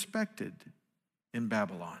was respected in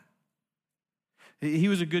Babylon. He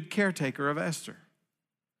was a good caretaker of Esther.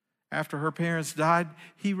 After her parents died,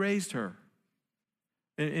 he raised her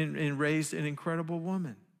and raised an incredible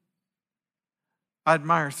woman. I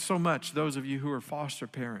admire so much those of you who are foster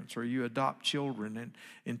parents or you adopt children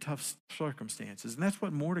in tough circumstances. And that's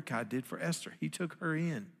what Mordecai did for Esther. He took her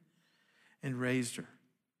in and raised her.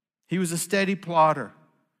 He was a steady plodder.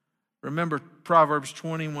 Remember, Proverbs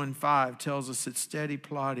 21:5 tells us that steady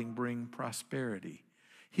plodding brings prosperity.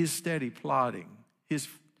 His steady plodding, his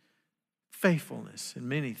faithfulness in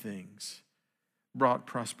many things brought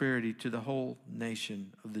prosperity to the whole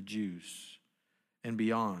nation of the Jews and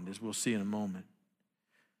beyond, as we'll see in a moment.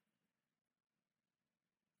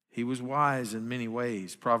 He was wise in many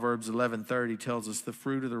ways. Proverbs 11:30 tells us the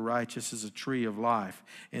fruit of the righteous is a tree of life,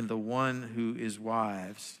 and the one who is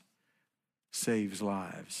wise saves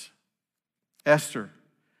lives. Esther,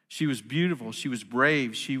 she was beautiful, she was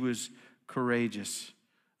brave, she was courageous.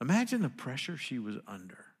 Imagine the pressure she was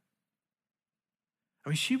under. I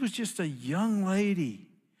mean, she was just a young lady.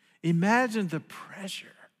 Imagine the pressure.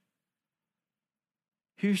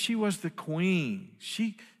 Here she was, the queen.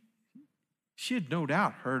 She had no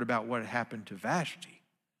doubt heard about what had happened to Vashti.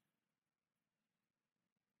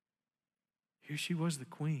 Here she was, the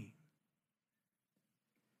queen.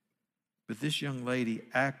 But this young lady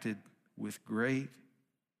acted with great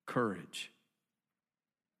courage.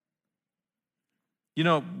 You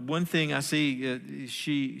know, one thing I see,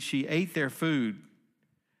 she ate their food,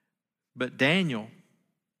 but Daniel,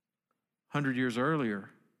 100 years earlier,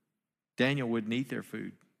 Daniel wouldn't eat their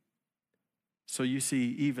food. So you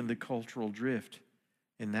see even the cultural drift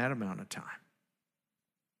in that amount of time.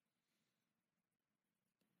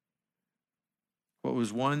 What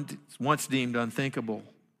was once deemed unthinkable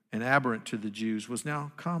and aberrant to the Jews was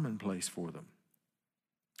now commonplace for them.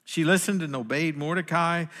 She listened and obeyed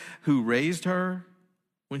Mordecai, who raised her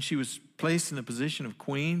when she was placed in the position of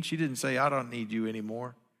queen. She didn't say, I don't need you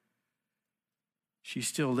anymore. She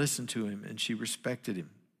still listened to him and she respected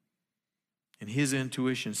him. And his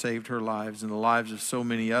intuition saved her lives and the lives of so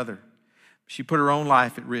many others. She put her own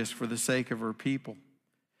life at risk for the sake of her people.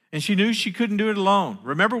 And she knew she couldn't do it alone.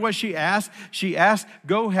 Remember what she asked? She asked,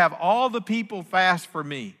 go have all the people fast for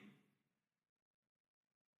me.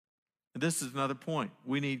 And this is another point.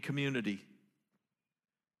 We need community.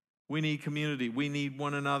 We need community. We need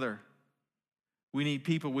one another. We need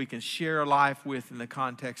people we can share life with in the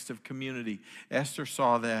context of community. Esther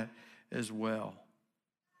saw that as well.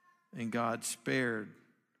 And God spared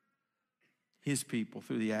his people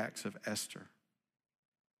through the acts of Esther.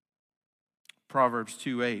 Proverbs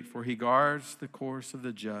 2:8, for he guards the course of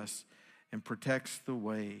the just and protects the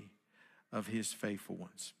way of his faithful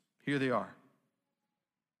ones. Here they are,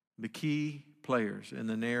 the key players in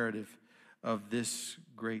the narrative of this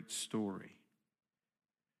great story.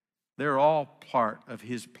 They're all part of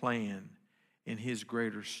his plan in his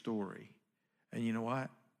greater story. And you know what?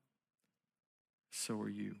 So are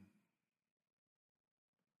you.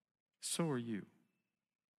 So are you.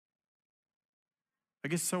 I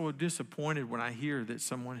get so disappointed when I hear that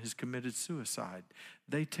someone has committed suicide.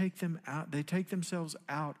 They take themselves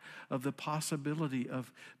out of the possibility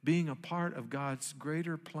of being a part of God's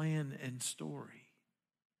greater plan and story.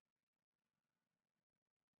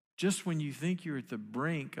 Just when you think you're at the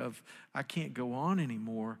brink of, I can't go on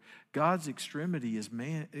anymore, man's extremity is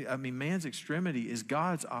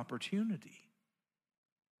God's opportunity.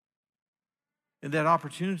 And that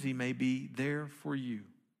opportunity may be there for you.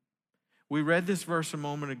 We read this verse a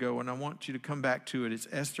moment ago, and I want you to come back to it. It's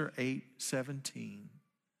Esther 8:17.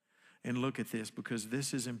 And look at this, because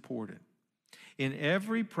this is important. In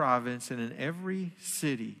every province and in every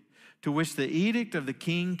city to which the edict of the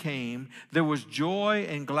king came, there was joy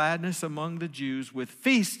and gladness among the Jews with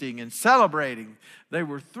feasting and celebrating. They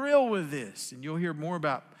were thrilled with this. And you'll hear more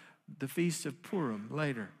about the Feast of Purim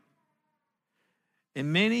later.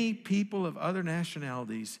 And many people of other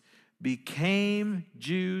nationalities became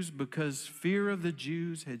Jews because fear of the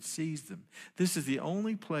Jews had seized them. This is the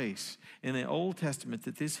only place in the Old Testament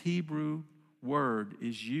that this Hebrew word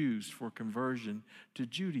is used for conversion to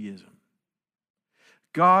Judaism.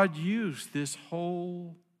 God used this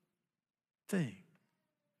whole thing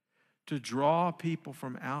to draw people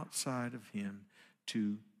from outside of him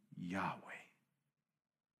to Yahweh.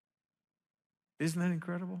 Isn't that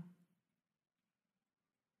incredible?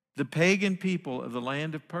 The pagan people of the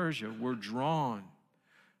land of Persia were drawn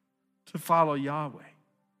to follow Yahweh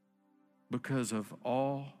because of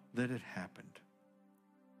all that had happened.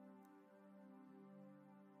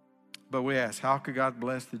 But we ask, how could God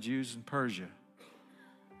bless the Jews in Persia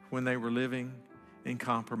when they were living in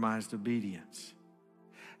compromised obedience?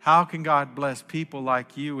 How can God bless people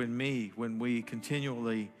like you and me when we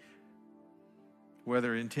continually,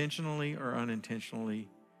 whether intentionally or unintentionally,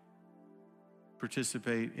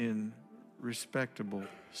 participate in respectable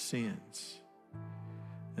sins?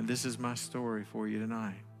 And this is my story for you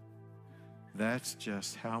tonight. That's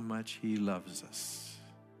just how much he loves us.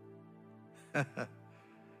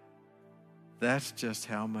 That's just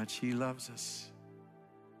how much he loves us.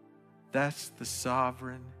 That's the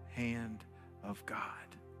sovereign hand of God.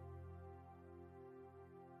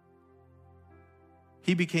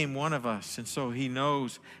 He became one of us, and so he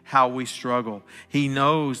knows how we struggle. He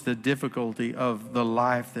knows the difficulty of the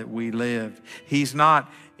life that we live. He's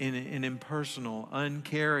not an impersonal,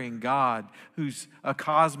 uncaring God who's a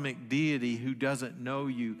cosmic deity who doesn't know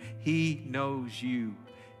you. He knows you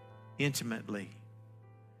intimately,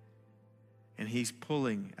 and he's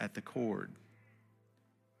pulling at the cord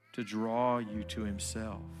to draw you to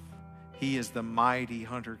himself. He is the mighty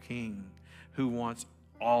hunter king who wants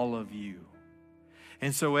all of you.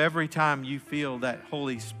 And so every time you feel that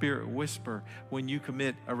Holy Spirit whisper when you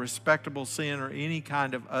commit a respectable sin or any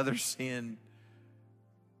kind of other sin,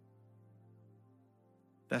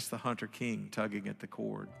 that's the hunter king tugging at the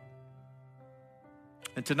cord.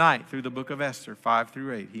 And tonight, through the book of Esther, 5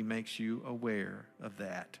 through 8, he makes you aware of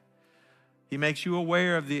that. He makes you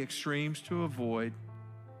aware of the extremes to avoid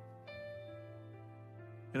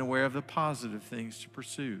and aware of the positive things to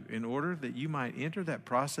pursue in order that you might enter that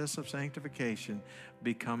process of sanctification,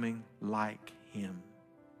 becoming like him,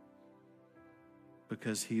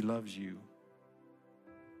 because he loves you.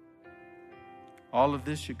 All of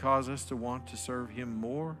this should cause us to want to serve him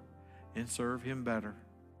more and serve him better.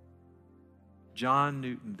 John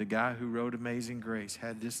Newton, the guy who wrote Amazing Grace,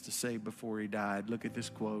 had this to say before he died. Look at this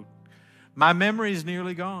quote. "My memory is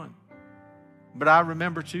nearly gone, but I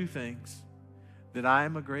remember two things: that I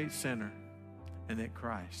am a great sinner and that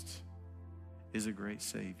Christ is a great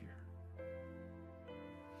Savior."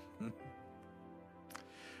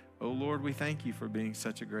 Oh Lord, we thank you for being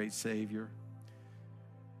such a great Savior,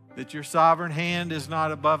 that your sovereign hand is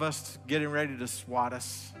not above us getting ready to swat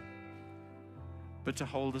us, but to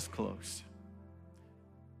hold us close.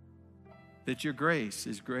 That your grace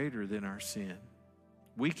is greater than our sin.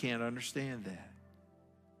 We can't understand that,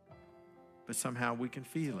 but somehow we can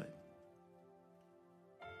feel it,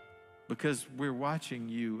 because we're watching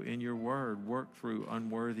you in your word work through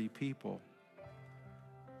unworthy people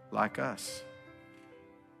like us.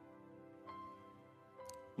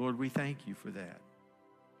 Lord, we thank you for that.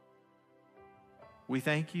 We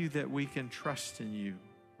thank you that we can trust in you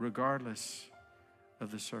regardless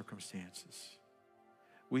of the circumstances.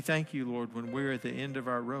 We thank you, Lord, when we're at the end of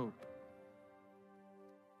our rope,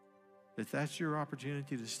 that's your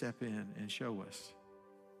opportunity to step in and show us,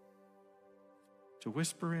 to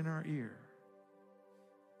whisper in our ear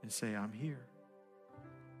and say, "I'm here."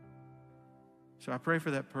 So I pray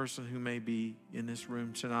for that person who may be in this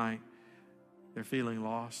room tonight. They're feeling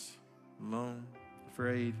lost, alone,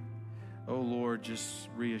 afraid. Oh Lord, just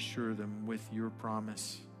reassure them with your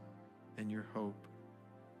promise and your hope.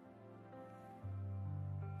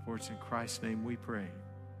 For it's in Christ's name we pray.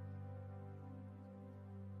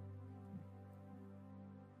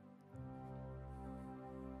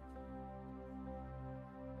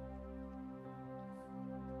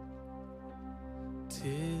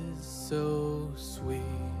 "'Tis so sweet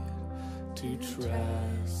to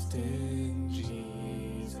trust in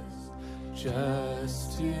Jesus,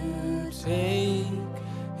 just to take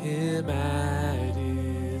him at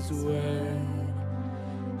his word,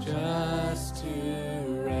 just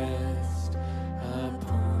to rest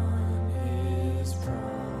upon his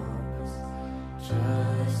promise,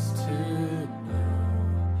 just to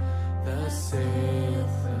know thus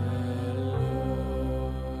saith the Lord.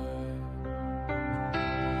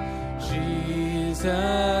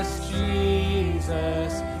 Jesus,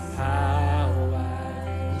 Jesus, how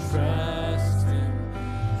I trust him,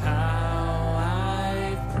 how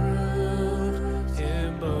I've proved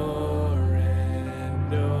him more and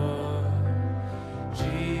more.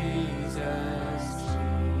 Jesus,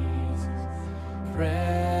 Jesus,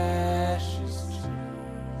 precious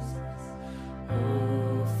Jesus,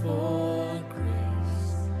 oh, for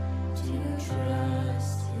grace to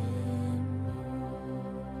trust him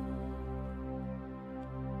more.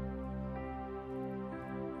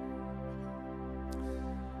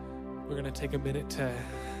 We're going to take a minute to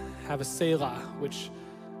have a Selah, which,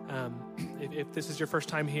 if this is your first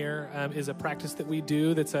time here, is a practice that we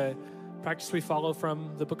do. That's a practice we follow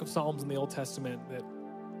from the book of Psalms in the Old Testament, that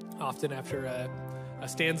often after a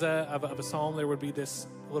stanza of a psalm, there would be this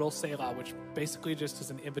little Selah, which basically just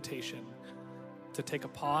is an invitation to take a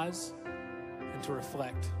pause and to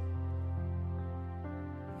reflect.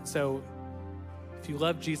 So if you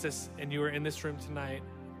love Jesus and you are in this room tonight,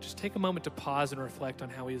 just take a moment to pause and reflect on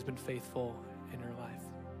how he has been faithful in your life.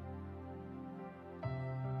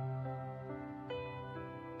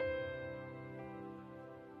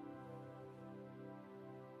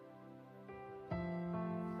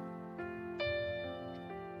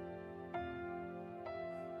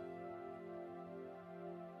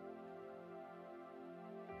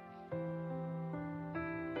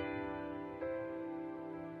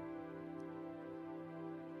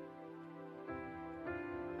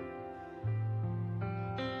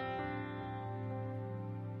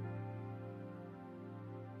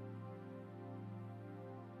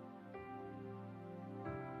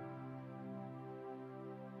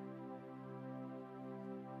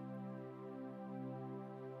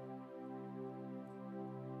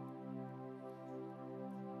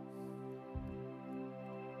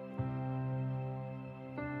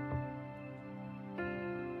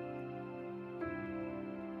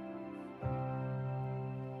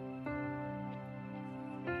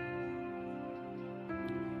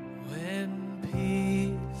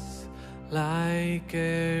 like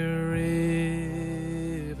a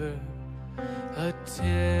river attendeth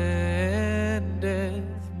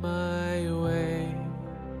my way.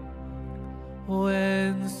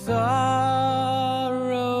 When sorrows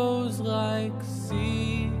like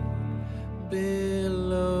sea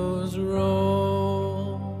billows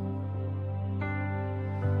roll,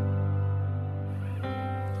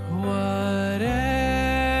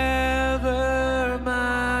 whatever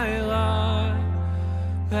my lot,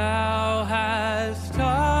 thou hast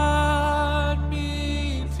taught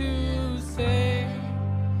me to say,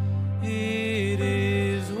 it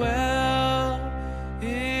is well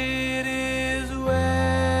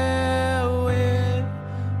with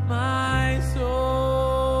my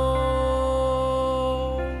soul.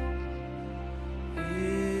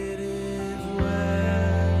 It is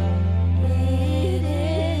well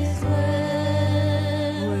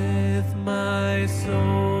with my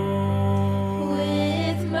soul.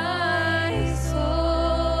 With my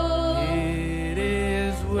soul. It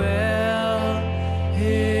is well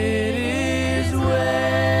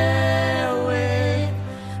with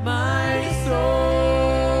my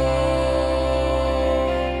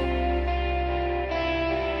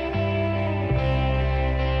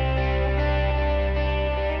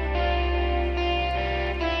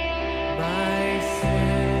my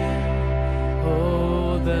sin,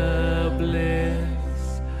 oh, the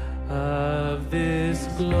bliss of this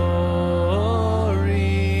glorious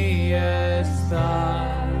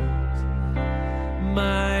thought.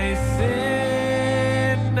 My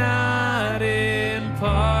sin, not in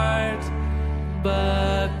part,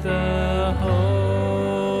 but the whole,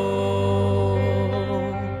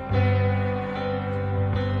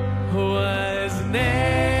 was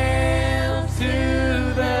nailed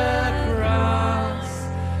to the cross,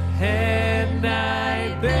 and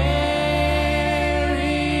I bear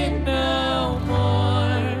it no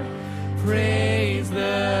more. Praise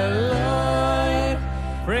the Lord,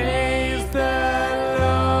 praise the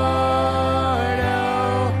Lord,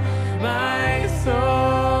 oh my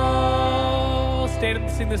soul. Stand up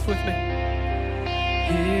and sing this with me.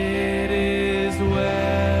 It is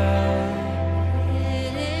well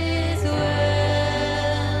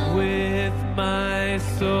with my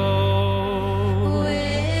soul.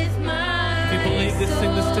 With my If you believe this,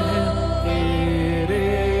 sing this to him. It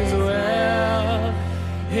is well.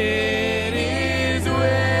 It is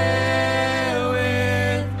well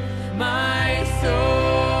with my soul.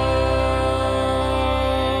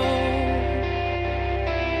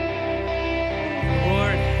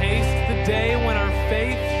 Lord, haste the day when our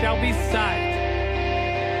faith shall be sight.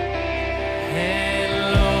 And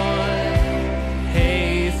Lord,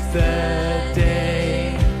 haste the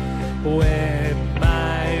day when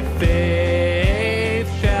my faith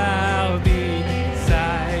shall be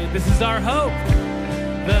sight. This is our hope.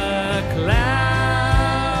 The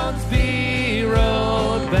clouds be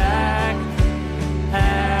rolled back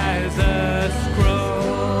as a scroll.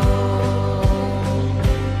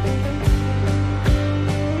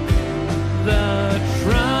 The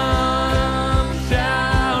trump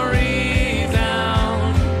shall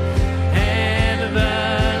resound, and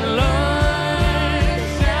the Lord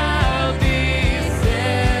shall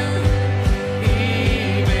descend.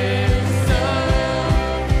 Even so,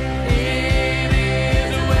 it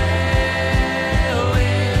is well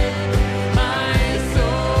with my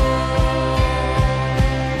soul.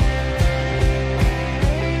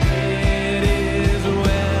 It is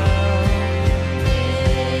well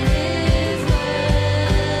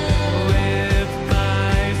with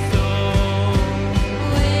my soul.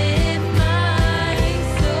 with my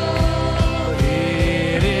soul.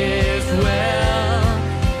 It is well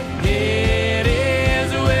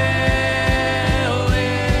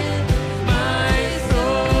with my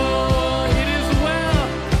soul. It is well.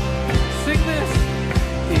 Sing this.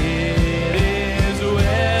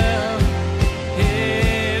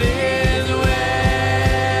 It is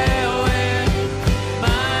well with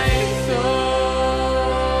my soul.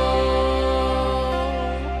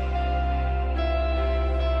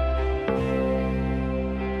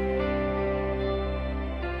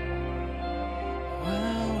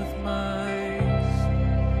 Well with my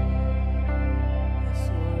yes,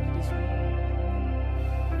 Lord, it is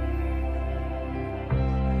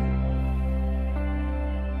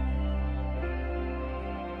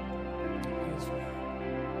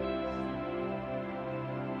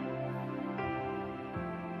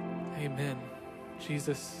Amen.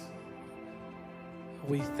 Jesus,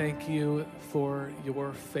 we thank you for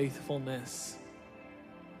your faithfulness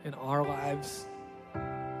in our lives,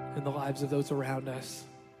 in the lives of those around us.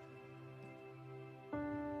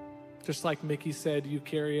 Just like Mickey said, you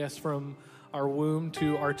carry us from our womb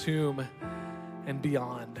to our tomb and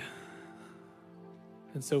beyond.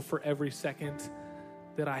 And so for every second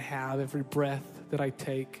that I have, every breath that I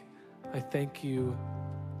take, I thank you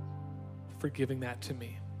for giving that to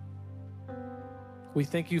me. We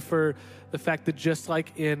thank you for the fact that just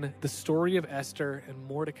like in the story of Esther and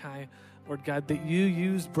Mordecai, Lord God, that you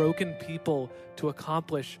use broken people to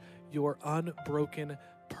accomplish your unbroken,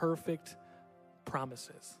 perfect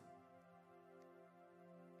promises.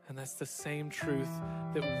 And that's the same truth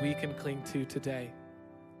that we can cling to today.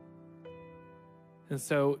 And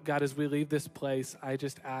so, God, as we leave this place, I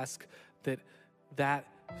just ask that that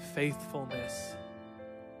faithfulness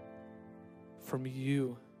from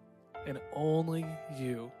you and only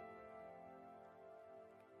you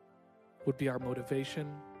would be our motivation,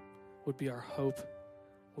 would be our hope,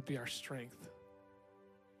 would be our strength.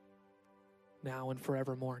 Now and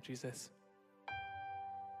forevermore, Jesus.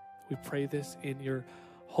 We pray this in your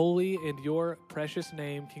holy and your precious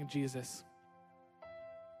name, King Jesus.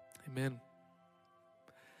 Amen.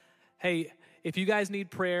 Hey, if you guys need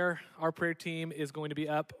prayer, our prayer team is going to be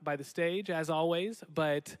up by the stage as always,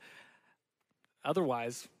 but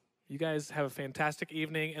otherwise, you guys have a fantastic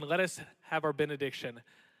evening, and let us have our benediction.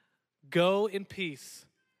 Go in peace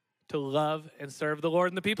to love and serve the Lord.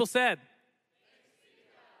 And the people said,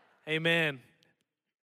 Amen.